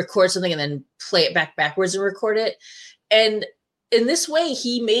record something and then play it backwards and record it. And in this way,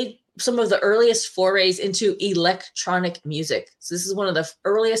 he made some of the earliest forays into electronic music. So this is one of the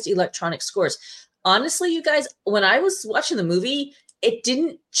earliest electronic scores. Honestly, you guys, when I was watching the movie, it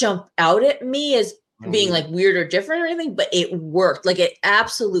didn't jump out at me as being like weird or different or anything, but it worked. Like it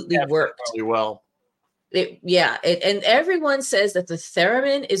absolutely worked really well. And everyone says that the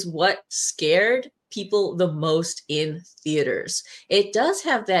theremin is what scared people the most in theaters. It does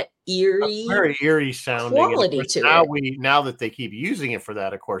have that very eerie sounding quality to it. Now that they keep using it for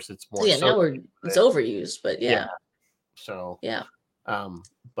that, of course, it's more. Now it's overused, but So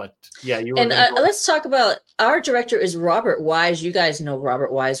but you. And let's talk about our director is Robert Wise. You guys know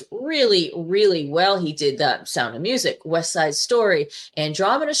Robert Wise really, really well. He did Sound of Music, West Side Story,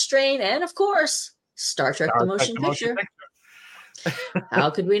 Andromeda Strain, and of course, Star Trek: The Motion Picture. How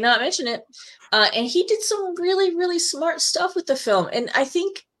could we not mention it? And he did some really, really smart stuff with the film. And I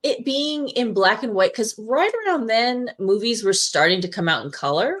think it being in black and white, because right around then movies were starting to come out in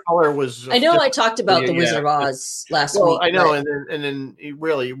color. Color was I know I talked about The Wizard of Oz last well, week. I know, and then it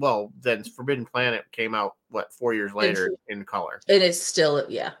really, well, then Forbidden Planet came out 4 years later in color, and it's still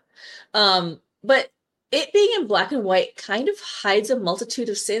but it being in black and white kind of hides a multitude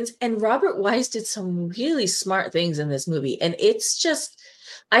of sins, and Robert Wise did some really smart things in this movie, and it's just,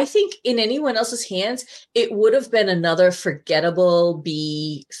 I think in anyone else's hands it would have been another forgettable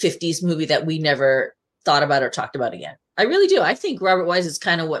B-50s movie that we never thought about or talked about again. I really do. I think Robert Wise is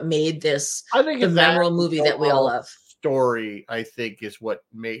kind of what made this the memorable movie that we all love. Story, I think, is what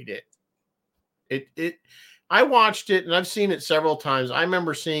made it. I watched it and I've seen it several times. I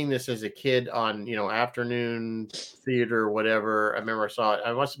remember seeing this as a kid on, afternoon theater or whatever. I remember I saw it.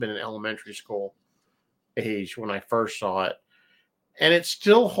 I must have been in elementary school age when I first saw it. And it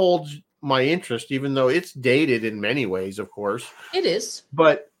still holds my interest, even though it's dated in many ways, of course. It is.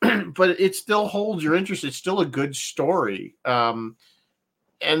 But it still holds your interest. It's still a good story. And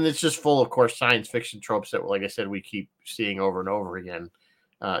it's just full, of course, science fiction tropes that, like I said, we keep seeing over and over again.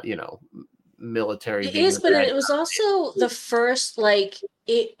 Military. It is, but it was also the first,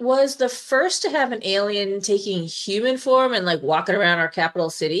 it was the first to have an alien taking human form and walking around our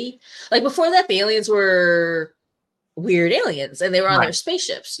capital city. Like before that, the aliens were weird aliens and they were on their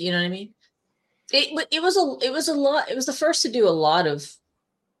spaceships. You know what I mean? It was a lot. It was the first to do a lot of.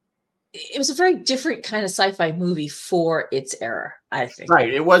 It was a very different kind of sci-fi movie for its era, I think.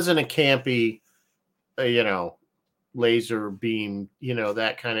 Right. It wasn't a campy, laser beam,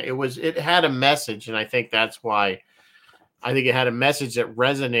 that kind of, it had a message. And I think that's why it had a message that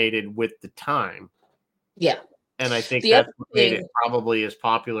resonated with the time. Yeah. And I think that's what made it probably as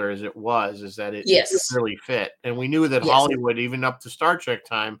popular as it was, is that it really fit. And we knew that Hollywood, even up to Star Trek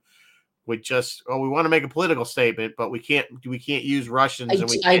time, would just, we want to make a political statement, but we can't use Russians.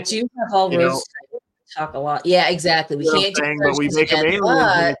 I do have all those talk a lot. Yeah, exactly. We can't do but we make them aliens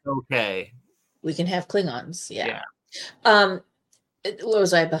and it's okay. We can have Klingons. Yeah. What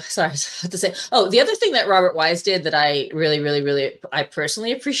was I about to say? Oh, the other thing that Robert Wise did that I really, really, really, I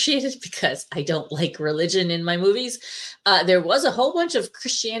personally appreciated, because I don't like religion in my movies. There was a whole bunch of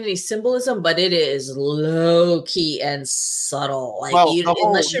Christianity symbolism, but it is low key and subtle.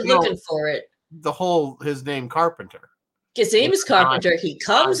 Unless you're looking for it. His name Carpenter. His name is Carpenter. He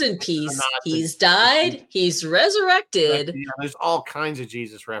comes in peace. He's died. He's resurrected. There's all kinds of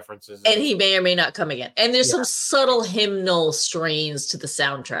Jesus references. And he may or may not come again. And there's some subtle hymnal strains to the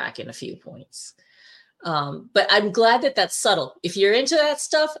soundtrack in a few points. But I'm glad that that's subtle. If you're into that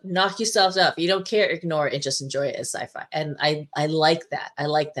stuff, knock yourselves up. You don't care, ignore it, and just enjoy it as sci-fi. And I like that. I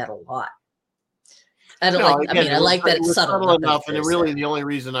like that a lot. I like that it's subtle enough, and really the only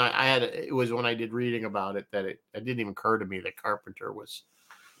reason I had it was when I did reading about it that it didn't even occur to me that Carpenter was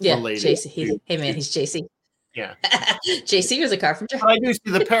related. JC. Hey man, he's JC. Yeah, JC was a carpenter. But I do see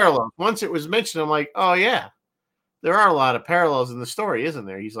the parallels. Once it was mentioned, I'm like, oh yeah, there are a lot of parallels in the story, isn't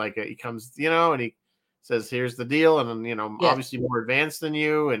there? He's like, he comes, and he says, "Here's the deal," and then obviously more advanced than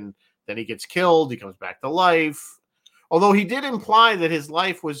you, and then he gets killed. He comes back to life. Although he did imply that his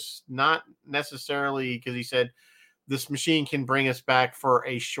life was not necessarily, because he said this machine can bring us back for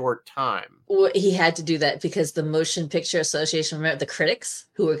a short time. Well, he had to do that because the Motion Picture Association, remember the critics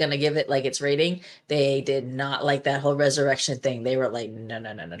who were going to give it its rating, they did not like that whole resurrection thing. They were like, no.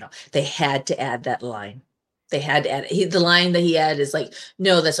 They had to add that line. They had to add it. The line that he had is like,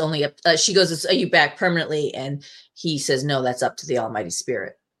 no, that's only up. She goes, are you back permanently? And he says, no, that's up to the Almighty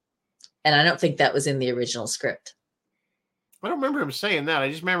Spirit. And I don't think that was in the original script. I don't remember him saying that.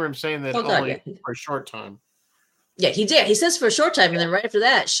 I just remember him saying that only for a short time. Yeah, he did. He says for a short time, and then right after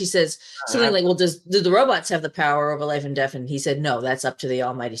that, she says something like, "Well, do the robots have the power over life and death?" And he said, "No, that's up to the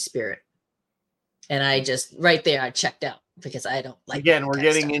Almighty Spirit." And I just right there, I checked out because I don't like. Again, we're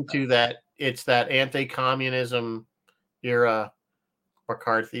getting into that. It's that anti-communism era,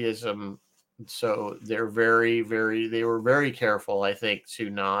 McCarthyism. So they're they were very careful, I think, to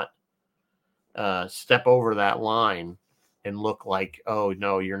not step over that line and look like, oh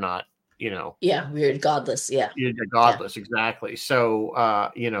no, you're not, Yeah, we're godless. Yeah. You're godless, exactly. So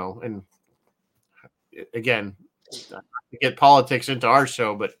and again, we get politics into our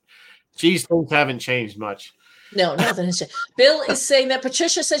show, but geez, things haven't changed much. No, nothing has changed. Bill is saying that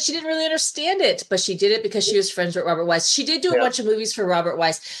Patricia said she didn't really understand it, but she did it because she was friends with Robert Wise. She did do a bunch of movies for Robert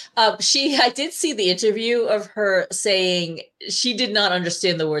Wise. I did see the interview of her saying she did not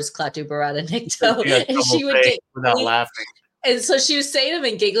understand the words Klaatu, barada, nikto, and she would get without laughing. And so she was saying them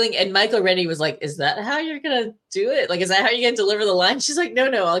and giggling, and Michael Rennie was like, "Is that how you're gonna do it? Like, is that how you're gonna deliver the line?" She's like, "No,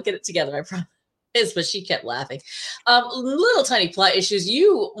 I'll get it together. I promise." is, but she kept laughing. Little tiny plot issues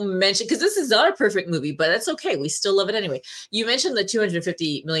you mentioned, because this is not a perfect movie, but that's okay. We still love it anyway. You mentioned the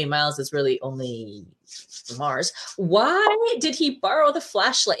 250 million miles is really only Mars. Why did he borrow the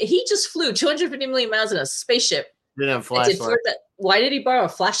flashlight? He just flew 250 million miles in a spaceship. Didn't have flashlight. Why did he borrow a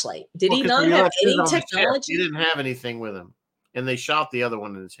flashlight? Did he not have any technology? He didn't have anything with him, and they shot the other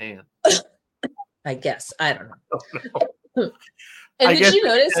one in his hand. I guess. I don't know. And did you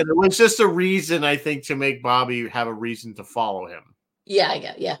notice? It was just a reason, I think, to make Bobby have a reason to follow him. Yeah.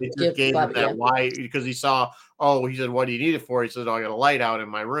 He just gave him that why, because he saw, he said, what do you need it for? He said, I got a light out in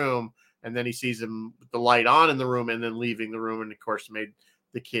my room. And then he sees him with the light on in the room and then leaving the room. And of course, made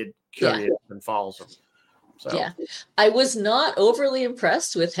the kid curious and follows him. So. Yeah. I was not overly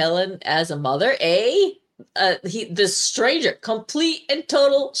impressed with Helen as a mother. The stranger, complete and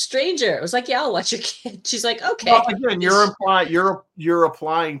total stranger. It was like, yeah, I'll watch your kid. She's like, okay. Well, again, you're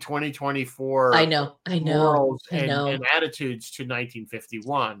applying 2024. I know. Morals and attitudes to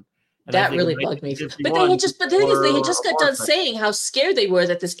 1951. And that really bugged me. But the thing is, they had just got done saying how scared they were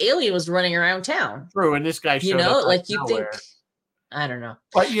that this alien was running around town. True, and this guy showed up like you think. I don't know.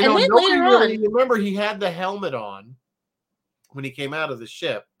 But and then later on, remember he had the helmet on when he came out of the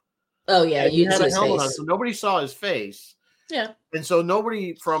ship. Oh yeah, you had a helmet on, so nobody saw his face. Yeah, and so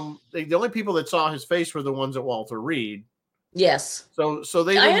nobody the only people that saw his face were the ones at Walter Reed. Yes. So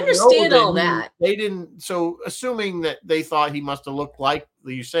they. I understand all that. They didn't. So assuming that they thought he must have looked like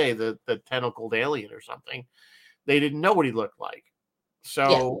you say the tentacled alien or something, they didn't know what he looked like.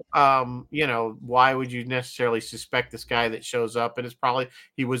 So why would you necessarily suspect this guy that shows up? And it's probably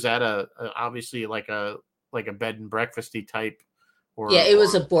he was at obviously like a bed and breakfasty type. It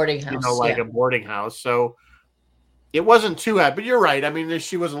was a boarding house. A boarding house. So it wasn't too bad, but you're right. I mean,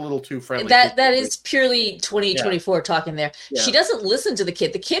 she was a little too friendly. That is purely 2024 talking there. Yeah. She doesn't listen to the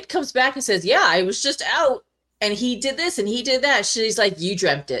kid. The kid comes back and says, yeah, I was just out and he did this and he did that. She's like, you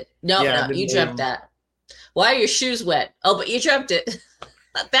dreamt it. No, you dreamt that. Why are your shoes wet? Oh, but you dreamt it.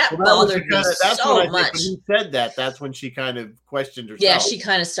 That bothered me so much. When he said that, that's when she kind of questioned herself. Yeah, she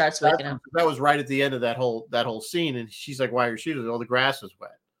kind of starts waking up. That was right at the end of that whole scene, and she's like, "Why are your shoes? The grass is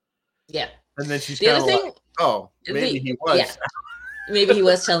wet." Yeah, and then she's kind of like, "Oh, maybe he was." Yeah, maybe he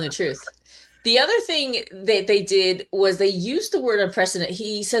was telling the truth. The other thing that they did was they used the word unprecedented.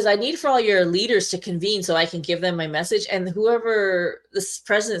 He says, I need for all your leaders to convene so I can give them my message. And whoever the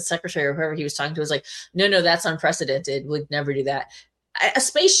president's secretary or whoever he was talking to was like, no, that's unprecedented. Would never do that. A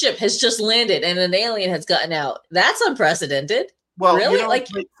spaceship has just landed and an alien has gotten out. That's unprecedented. Well, really?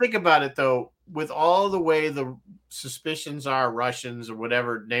 Think about it though. With all the way the suspicions are Russians or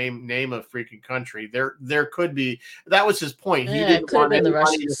whatever name a freaking country, there could be. That was his point. He didn't want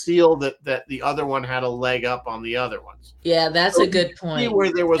anybody to feel that the other one had a leg up on the other ones. Yeah, that's a good point.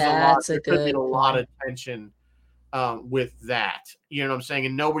 Where there was there could be a lot of tension with that. You know what I'm saying?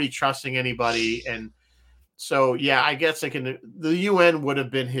 And nobody trusting anybody. And so, yeah, I guess the UN would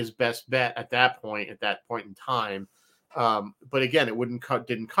have been his best bet at that point in time. But again, it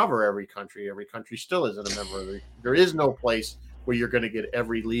didn't cover every country. Every country still isn't a member. There is no place where you're going to get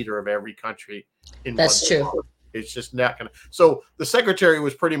every leader of every country in. That's true. It's just not going to. So the secretary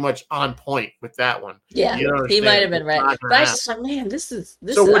was pretty much on point with that one. Yeah, he might have been right. But I just thought, man, this is.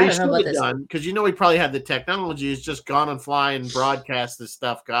 So what he should have done, because he probably had the technology, is just gone and fly and broadcast this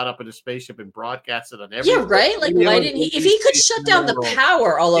stuff. Got up in a spaceship and broadcast it on every. Yeah, right. Like, why didn't he? If he could shut down the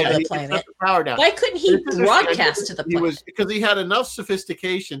power all over the planet, why couldn't he broadcast to the planet? Because he had enough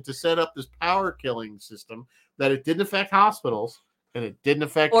sophistication to set up this power killing system that it didn't affect hospitals and it didn't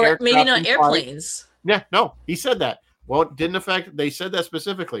affect, or maybe not airplanes. Yeah, no, he said that. Well, it didn't affect, they said that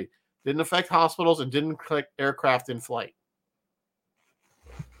specifically. Didn't affect hospitals and didn't affect aircraft in flight.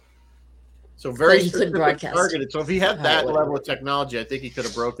 So very targeted. So if he had that level of technology, I think he could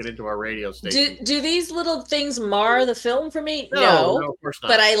have broken into our radio station. Do these little things mar the film for me? No, of course not.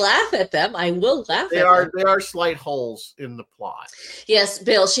 But I laugh at them. I will laugh at them. They are slight holes in the plot. Yes,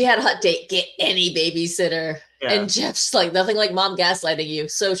 Bill, she had a hot date. Get any babysitter. Yeah. And Jeff's like, nothing like mom gaslighting you.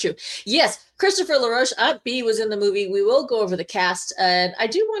 So true. Yes, Christopher LaRoche, Aunt B, was in the movie. We will go over the cast. And I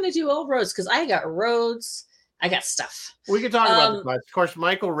do want to do all roads because I got roads. I got stuff. We can talk about the plot. Of course,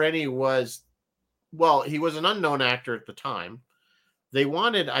 Michael Rennie was, he was an unknown actor at the time. They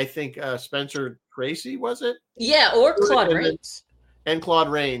wanted, I think, Spencer Tracy, was it? Yeah, or Claude Rains. And Claude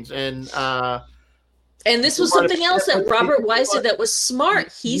Rains. And this was something else that Robert Wise did that was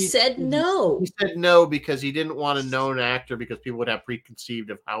smart. He said no. He said no because he didn't want a known actor because people would have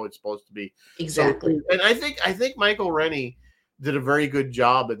preconceived of how it's supposed to be. Exactly. So, and I think Michael Rennie did a very good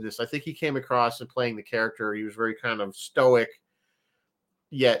job in this. I think he came across in playing the character. He was very kind of stoic.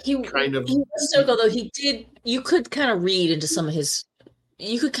 yet he kind of. he was stoical, though. You could kind of read into some of his.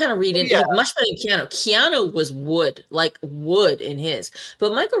 You could kind of read in much better than Keanu. Keanu was wood, like wood in his.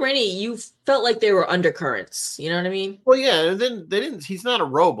 But Michael Rennie, you felt like there were undercurrents. You know what I mean? Well, yeah, and then they didn't. He's not a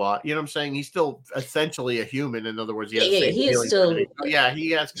robot. You know what I'm saying? He's still essentially a human. In other words, he has the same He is feelings. still Yeah,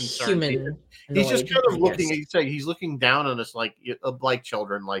 he has concerns. He's just kind of looking. He's looking down on us like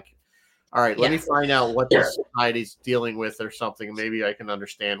children. Like, all right, let me find out what this society's dealing with or something. Maybe I can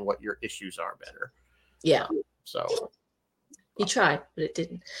understand what your issues are better. Yeah. So. He tried, but it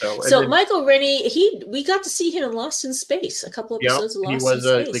didn't. So Michael Rennie, we got to see him in Lost in Space, a couple episodes of Lost in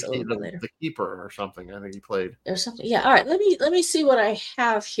Space. The keeper or something. I think he played or something. Yeah. All right. Let me see what I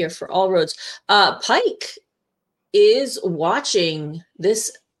have here for All Roads. Pike is watching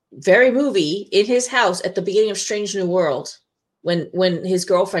this very movie in his house at the beginning of Strange New World when his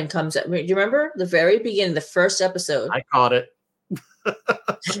girlfriend comes up. Do you remember the very beginning, the first episode? I caught it.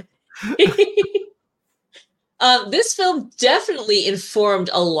 This film definitely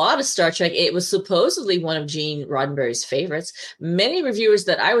informed a lot of Star Trek. It was supposedly one of Gene Roddenberry's favorites. Many reviewers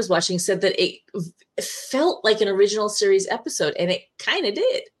that I was watching said that it felt like an original series episode, and it kind of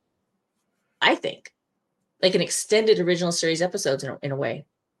did. I think, like an extended original series episodes in a way.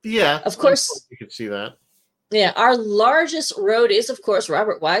 Yeah, of course you could see that. Yeah, our largest road is, of course,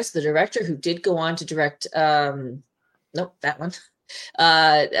 Robert Wise, the director who did go on to direct. Nope, that one.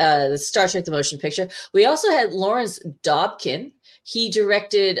 The Star Trek the Motion Picture. We also had Lawrence Dobkin. He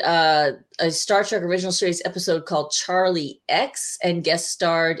directed a Star Trek original series episode called Charlie X and guest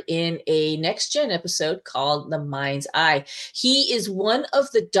starred in a Next Gen episode called The Mind's Eye. He is one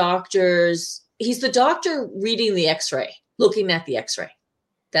of the doctors. He's the doctor reading the X-ray, looking at the X-ray.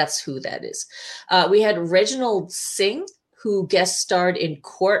 That's who that is. We had Reginald Singh, who guest starred in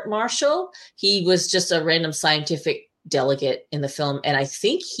Court Martial. He was just a random scientific delegate in the film, and I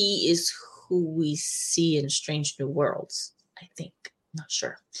think he is who we see in Strange New Worlds. I think, not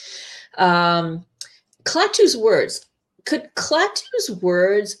sure. Klaatu's words. Could Klaatu's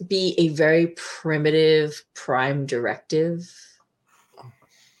words be a very primitive prime directive?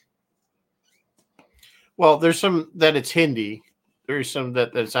 Well, there's some that it's Hindi. There's some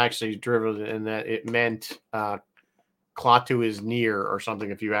that's actually driven in that it meant Klaatu is near or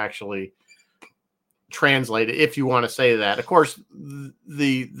something. If you actually translate it, if you want to say that, of course,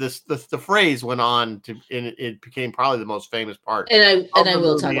 the phrase went on to, and it became probably the most famous part. And I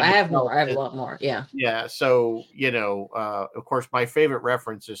will talk. I have more. I have a lot more. Yeah. Yeah. So of course, my favorite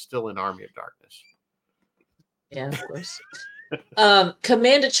reference is still in Army of Darkness. Yeah, of course.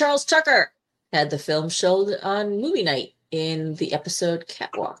 Commander Charles Tucker had the film showed on movie night in the episode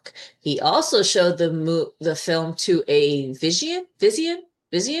Catwalk. He also showed the film to a Vizian.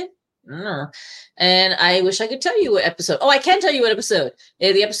 And I wish I could tell you what episode. Oh, I can tell you what episode.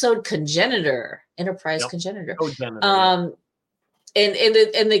 The episode Congenitor, Enterprise Congenitor. And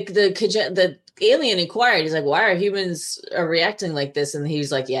the alien inquired. He's like, "Why are humans reacting like this?" And he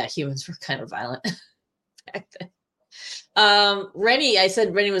was like, "Yeah, humans were kind of violent back then." Rennie, I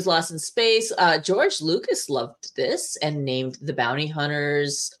said Rennie was Lost in Space. George Lucas loved this and named the bounty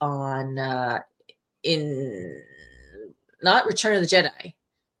hunters on in not Return of the Jedi.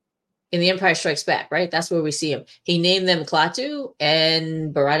 In The Empire Strikes Back, right? That's where we see him. He named them Klaatu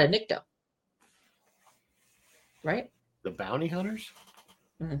and Barada Nikto. Right? The bounty hunters?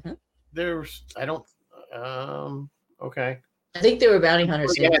 Mm-hmm. Okay. I think they were bounty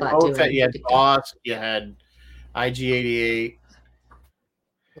hunters. You had Boss, you had IG-88.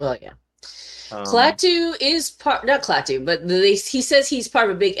 Well, yeah. Klaatu is not Klaatu, but he says he's part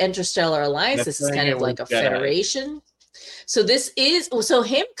of a big interstellar alliance. This is kind of like a federation. So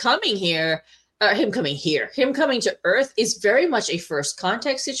him coming to Earth is very much a first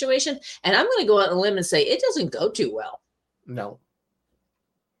contact situation. And I'm going to go out on a limb and say it doesn't go too well. No.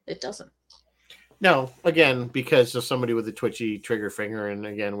 It doesn't. No, again, because of somebody with a twitchy trigger finger. And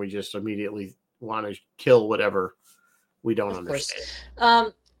again, we just immediately want to kill whatever we don't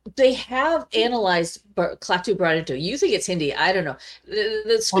understand. They have analyzed Klaatu brought into. You think it's Hindi? I don't know.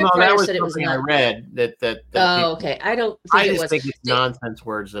 The script writer said it was not. I read that. Okay. I don't. I just think it's nonsense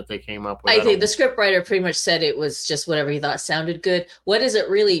words that they came up with. I think the script writer pretty much said it was just whatever he thought sounded good. What does it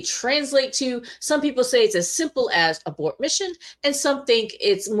really translate to? Some people say it's as simple as abort mission, and some think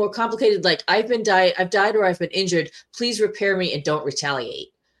it's more complicated. Like I've died or I've been injured. Please repair me and don't retaliate.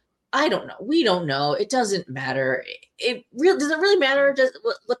 I don't know. We don't know. It doesn't matter. Does it really matter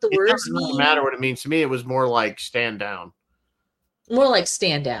what the words mean? It doesn't matter what it means. To me, it was more like stand down. More like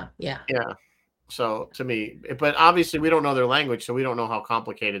stand down. Yeah. Yeah. So to me, but obviously we don't know their language, so we don't know how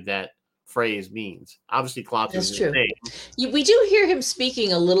complicated that phrase means. Obviously, Klaatu is That's his true. name. We do hear him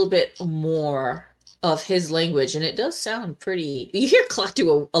speaking a little bit more of his language, and it does sound pretty. You hear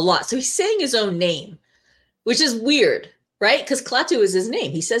Klaatu a lot, so he's saying his own name, which is weird, right? Because Klaatu is his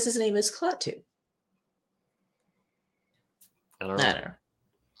name. He says his name is Klaatu. I don't know.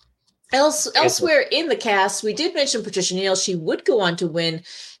 Elsewhere in the cast, we did mention Patricia Neal. She would go on to win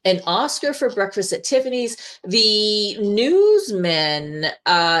an Oscar for Breakfast at Tiffany's. The newsmen,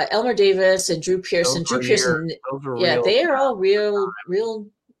 Elmer Davis and Drew Pearson. They are all real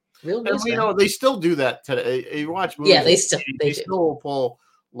newsmen. And they still do that today. You watch movies. Yeah, they still pull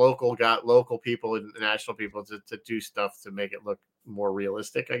local people and national people to do stuff to make it look more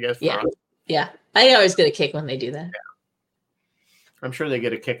realistic, I guess. Yeah. I always get a kick when they do that. Yeah. I'm sure they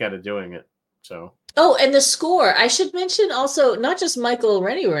get a kick out of doing it. So. Oh, and the score. I should mention also, not just Michael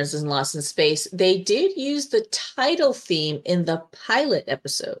Rennie-Burns in Lost in Space. They did use the title theme in the pilot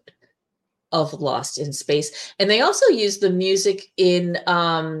episode of Lost in Space. And they also used the music in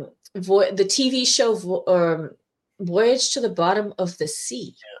the TV show Voyage to the Bottom of the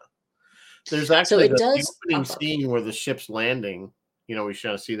Sea. Yeah. There's actually the opening scene where the ship's landing. We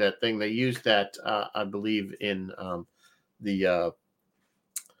should see that thing. They used that, I believe, in the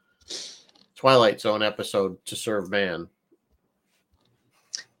Twilight Zone episode To Serve Man.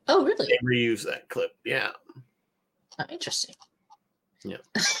 Oh, really? They reused that clip. Yeah. Oh, interesting. Yeah.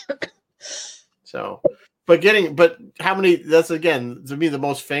 So, but how many? That's again to me the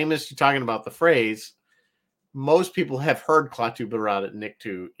most famous. You're talking about the phrase. Most people have heard Klaatu, barada,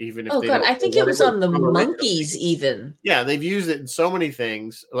 nikto, even if they don't. I think it was on the Monkeys even. Yeah, they've used it in so many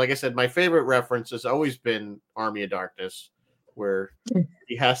things. Like I said, my favorite reference has always been Army of Darkness, where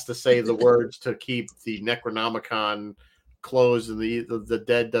he has to say the words to keep the Necronomicon closed and the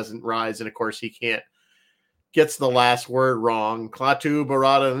dead doesn't rise. And of course, he gets the last word wrong. Klaatu,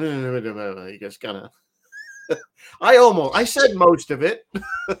 barada. He just kind of. I said most of it.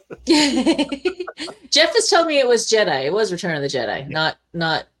 Jeff is telling me it was Jedi. It was Return of the Jedi, not.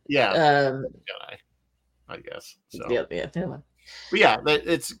 Jedi, I guess. So. Yeah. But yeah,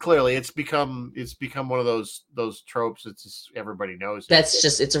 it's become one of those tropes. It's just, everybody knows.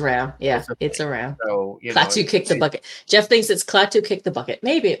 It's around. Yeah, it's around. So Klaatu kicked the bucket. Jeff thinks it's Klaatu kicked the bucket.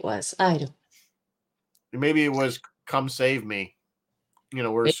 Maybe it was. I don't. Maybe it was "Come Save Me."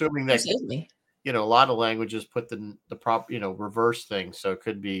 We're assuming that. Save me. A lot of languages put the proper reverse thing, so it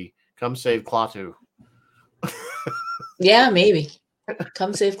could be "Come Save Klaatu." Yeah, maybe.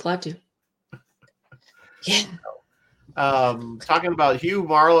 Come save Klaatu. Yeah. Talking about Hugh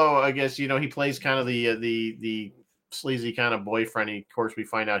Marlowe, I guess he plays kind of the sleazy kind of boyfriend. Of course, we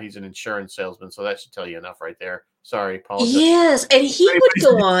find out he's an insurance salesman, so that should tell you enough right there. Sorry, Paul. Yes, and he would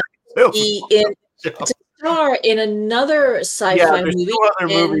go on to star in another sci-fi movie. Two other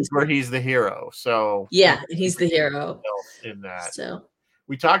movies where he's the hero. So he's the hero in that. So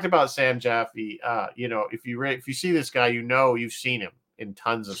we talked about Sam Jaffe. If you see this guy, you've seen him in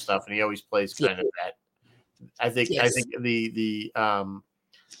tons of stuff, and he always plays kind of that. I think the what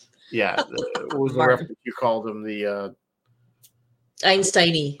was the reference you called him? The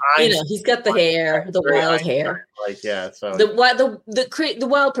Einstein-y. He's got the hair, the wild hair. So the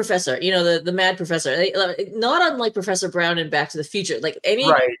wild professor, the mad professor. Not unlike Professor Brown in Back to the Future. Like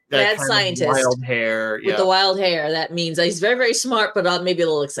any mad scientist wild hair, with the wild hair, that means he's very, very smart, but maybe a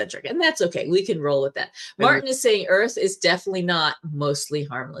little eccentric. And that's okay. We can roll with that. Martin is saying Earth is definitely not mostly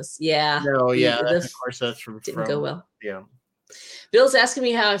harmless. Yeah. No, of course that's didn't go well. Yeah. Bill's asking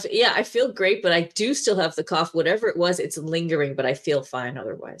me how I feel great, but I do still have the cough. Whatever it was, it's lingering, but I feel fine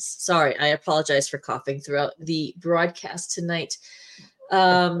otherwise. Sorry, I apologize for coughing throughout the broadcast tonight.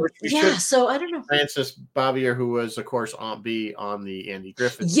 So I don't know. Frances Bavier, who was, of course, Aunt B on the Andy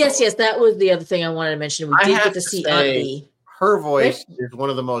Griffith. Yes, that was the other thing I wanted to mention. We did get to see Aunt B. Her voice is one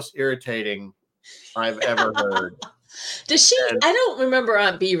of the most irritating I've ever heard. Does she? I don't remember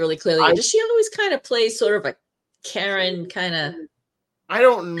Aunt B really clearly. Does she always kind of play sort of a Karen kind of? I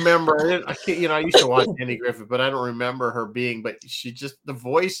don't remember. I used to watch Andy Griffith, but I don't remember her being. But the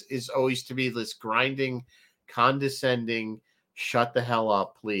voice is always to be this grinding, condescending. Shut the hell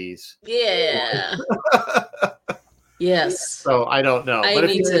up, please. Yeah. Yes. So I don't know. But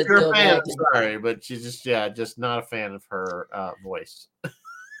if you're a fan, I'm sorry, but she's just not a fan of her voice.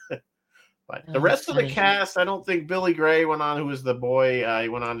 But the rest of the cast, I don't think Billy Gray went on, who was the boy. He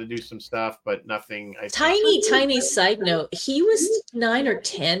went on to do some stuff, but nothing. Tiny side note. He was 9 or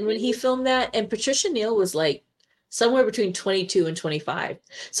 10 when he filmed that, and Patricia Neal was like somewhere between 22 and 25.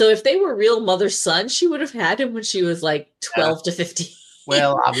 So if they were real mother-son, she would have had him when she was like 12 to 15.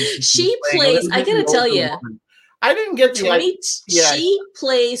 Well, obviously she plays. I gotta tell you, I didn't get To me, yeah. she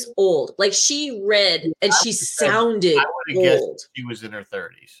plays old. Like she read and she sounded I would have guessed old. she was in her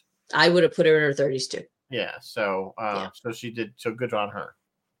 30s. I would have put her in her 30s too. Yeah. So, Yeah. so she did. So good on her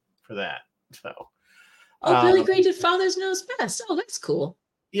for that. So, Oh, Billy Gray did Father's Knows Best. Oh, that's cool.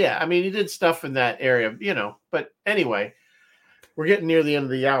 yeah. I mean, he did stuff in that area, you know. But anyway, we're getting near the end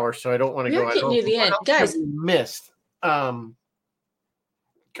of the hour, so I don't want to go. We're getting near the end, guys. Missed.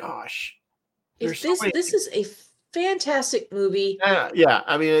 Gosh, If this is a fantastic movie. Yeah.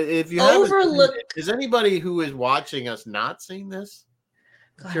 I mean, if you haven't seen it, is anybody who is watching us not seen this?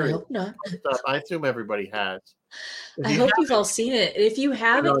 God, I hope not. I assume everybody has. I hope you've all seen it. If you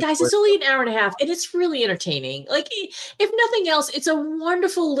haven't, guys, it's only an hour and a half, and it's really entertaining. Like, if nothing else, it's a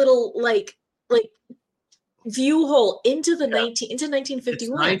wonderful little like view hole into the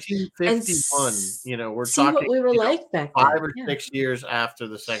 1951. It's 1951. You know, we're see talking what we were like back then. 5 then. or 6 years after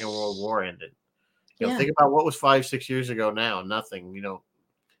the Second World War ended. You know, Yeah. think about what was 5-6 years ago now. Nothing. You know,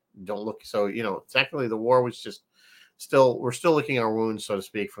 don't look. So, you know, technically the war was just we're still licking our wounds, so to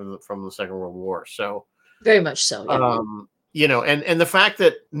speak, from the Second World War. So very much so. Yeah. You know, and the fact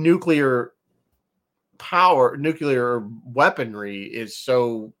that nuclear weaponry is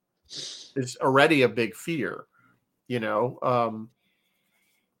already a big fear, you know.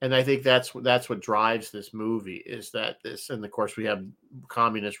 And I think that's what drives this movie is that this, and of course we have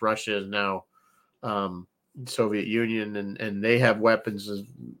communist Russia is now Soviet Union, and they have weapons,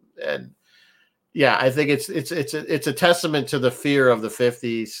 and yeah, I think it's a testament to the fear of the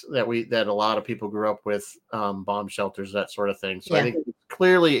 50s that a lot of people grew up with, bomb shelters, that sort of thing. So I think it's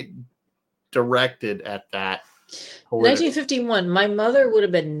clearly directed at that. 1951. My mother would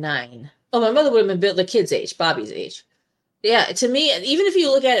have been 9. Oh, my mother would have been the kid's age, Bobby's age. Yeah, to me, even if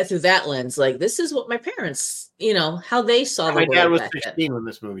you look at it through that lens, like this is what my parents, you know, how they saw the world. My dad was 16 when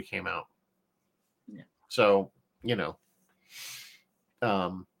this movie came out. Yeah. So, you know,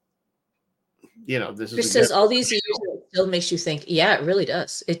 this is. It says all these years, it still makes you think. Yeah, it really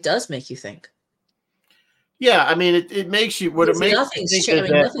does. It does make you think. Yeah, I mean, it makes you. What it makes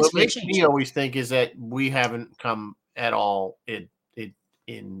me always think is that we haven't come at all in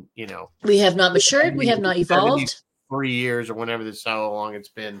you know. We have not matured. We have not evolved. 3 years or whenever this how long it's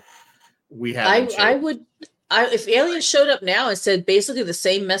been. We haven't. If aliens showed up now and said basically the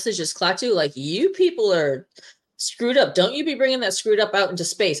same message as Klaatu, like you people are screwed up. Don't you be bringing that screwed up out into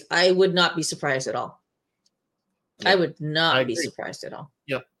space. I would not be surprised at all. Yep. I would not be surprised at all.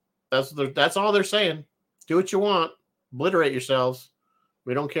 Yep. That's all they're saying. Do what you want. Obliterate yourselves.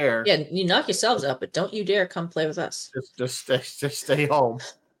 We don't care. Yeah, you knock yourselves up, but don't you dare come play with us. Just stay home.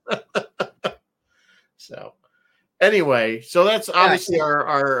 So anyway, so that's obviously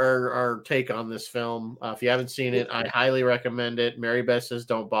our take on this film. If you haven't seen it, I highly recommend it. Mary Beth says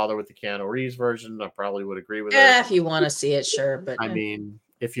don't bother with the Keanu Reeves version. I probably would agree with her. If you want to see it, sure. But I mean,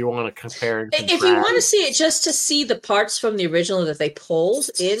 if you want to compare and contrast, if you want to see it just to see the parts from the original that they pulled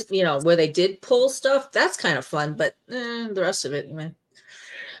in, you know, where they did pull stuff, that's kind of fun. But the rest of it, man.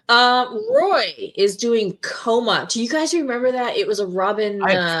 Roy is doing Coma. Do you guys remember that? It was a Robin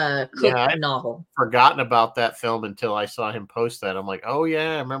Cook novel. I'd forgotten about that film until I saw him post that. I'm like, oh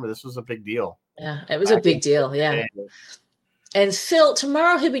yeah, I remember this was a big deal. Yeah, it was a big deal. Yeah. And Phil,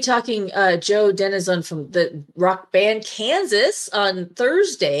 tomorrow he'll be talking Joe Dennison from the rock band Kansas on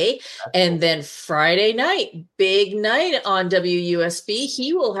Thursday. And then Friday night, big night on WUSB.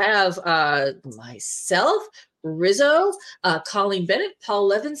 He will have myself, Rizzo, Colleen Bennett,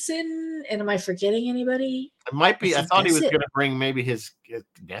 Paul Levinson, and am I forgetting anybody? It might be. I thought he was going to bring maybe his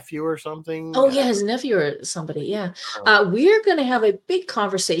nephew or something. Oh yeah, his nephew or somebody. Yeah, we're going to have a big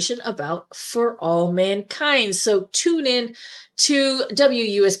conversation about For All Mankind. So tune in to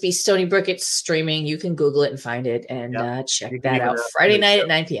WUSB Stony Brook. It's streaming. You can Google it and find it and check that out. Friday night at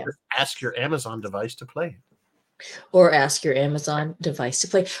 9 p.m. Ask your Amazon device to play. Or ask your Amazon device to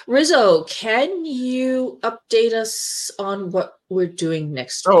play. Rizzo, can you update us on what we're doing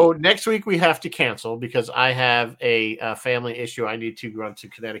next week? So next week we have to cancel because I have a family issue. I need to run to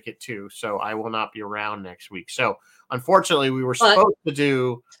Connecticut too, so I will not be around next week. So unfortunately, we were supposed to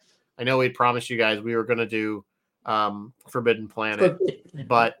do. I know we promised you guys we were going to do Forbidden Planet,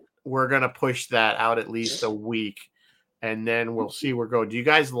 but we're going to push that out at least a week. And then we'll see where we go. Do you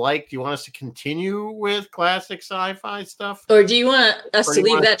want us to continue with classic sci-fi stuff? Or do you want us to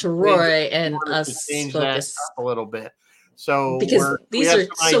leave that to Roy and us change focus that a little bit? So because these are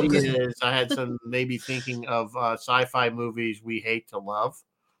so good. I had some maybe thinking of sci-fi movies we hate to love.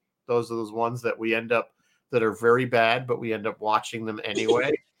 Those are those ones that that are very bad, but we end up watching them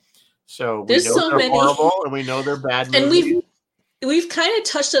anyway. So we know they're horrible and we know they're bad movies. we've kind of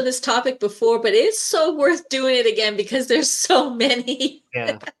touched on this topic before, but it's so worth doing it again because there's so many.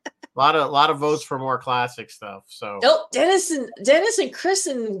 Yeah. A lot of votes for more classic stuff. So Oh, Dennis and Chris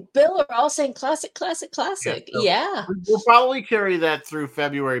and Bill are all saying classic, classic, classic. so Yeah. we'll probably carry that through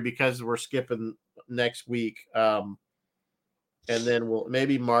February because we're skipping next week. And then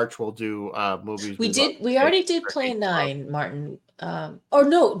maybe March we'll do movies. We already did Plan 9, Martin. Or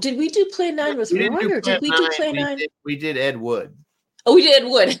no, did we do Plan 9 with Roy, or did we do Plan 9? We did Ed Wood. Oh, we did Ed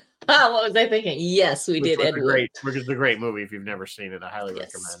Wood. What was I thinking? Yes, we did Ed Wood. Which is a great movie. If you've never seen it, I highly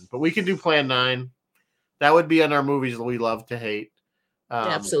recommend. But we can do Plan 9. That would be on our movies that we love to hate.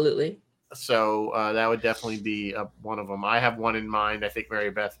 Absolutely. So that would definitely be one of them. I have one in mind. I think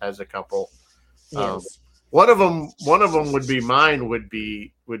Mary Beth has a couple. Yes. One of them would be mine. Would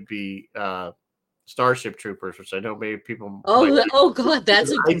be Starship Troopers, which I know maybe people. Oh God,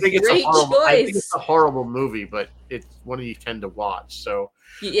 that's a great choice. I think it's a horrible movie, but it's one you tend to watch. So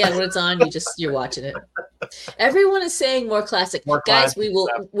yeah, when it's on, you're watching it. Everyone is saying more classic. Guys, we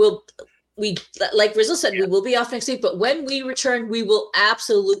like Rizzo said, we will be off next week, but when we return, we will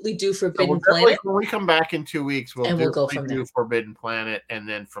absolutely do Forbidden Planet. When we come back in 2 weeks, we'll go from there. Forbidden Planet, and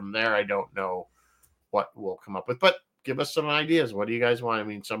then from there, I don't know what we'll come up with, but give us some ideas. What do you guys want? I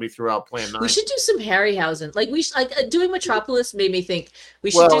mean, somebody threw out Plan 9. We should do some Harryhausen. Like doing Metropolis made me think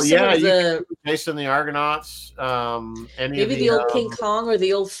we should do some of the Jason the Argonauts. Maybe the old King Kong or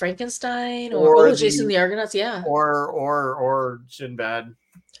the old Frankenstein or Jason the Argonauts. Yeah. Or Sinbad.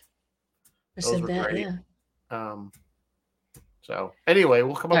 Those were great. Yeah. So anyway,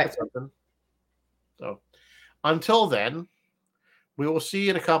 we'll come up with something. So until then, we will see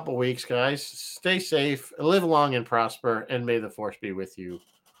you in a couple weeks, guys. Stay safe, live long and prosper, and may the force be with you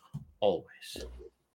always.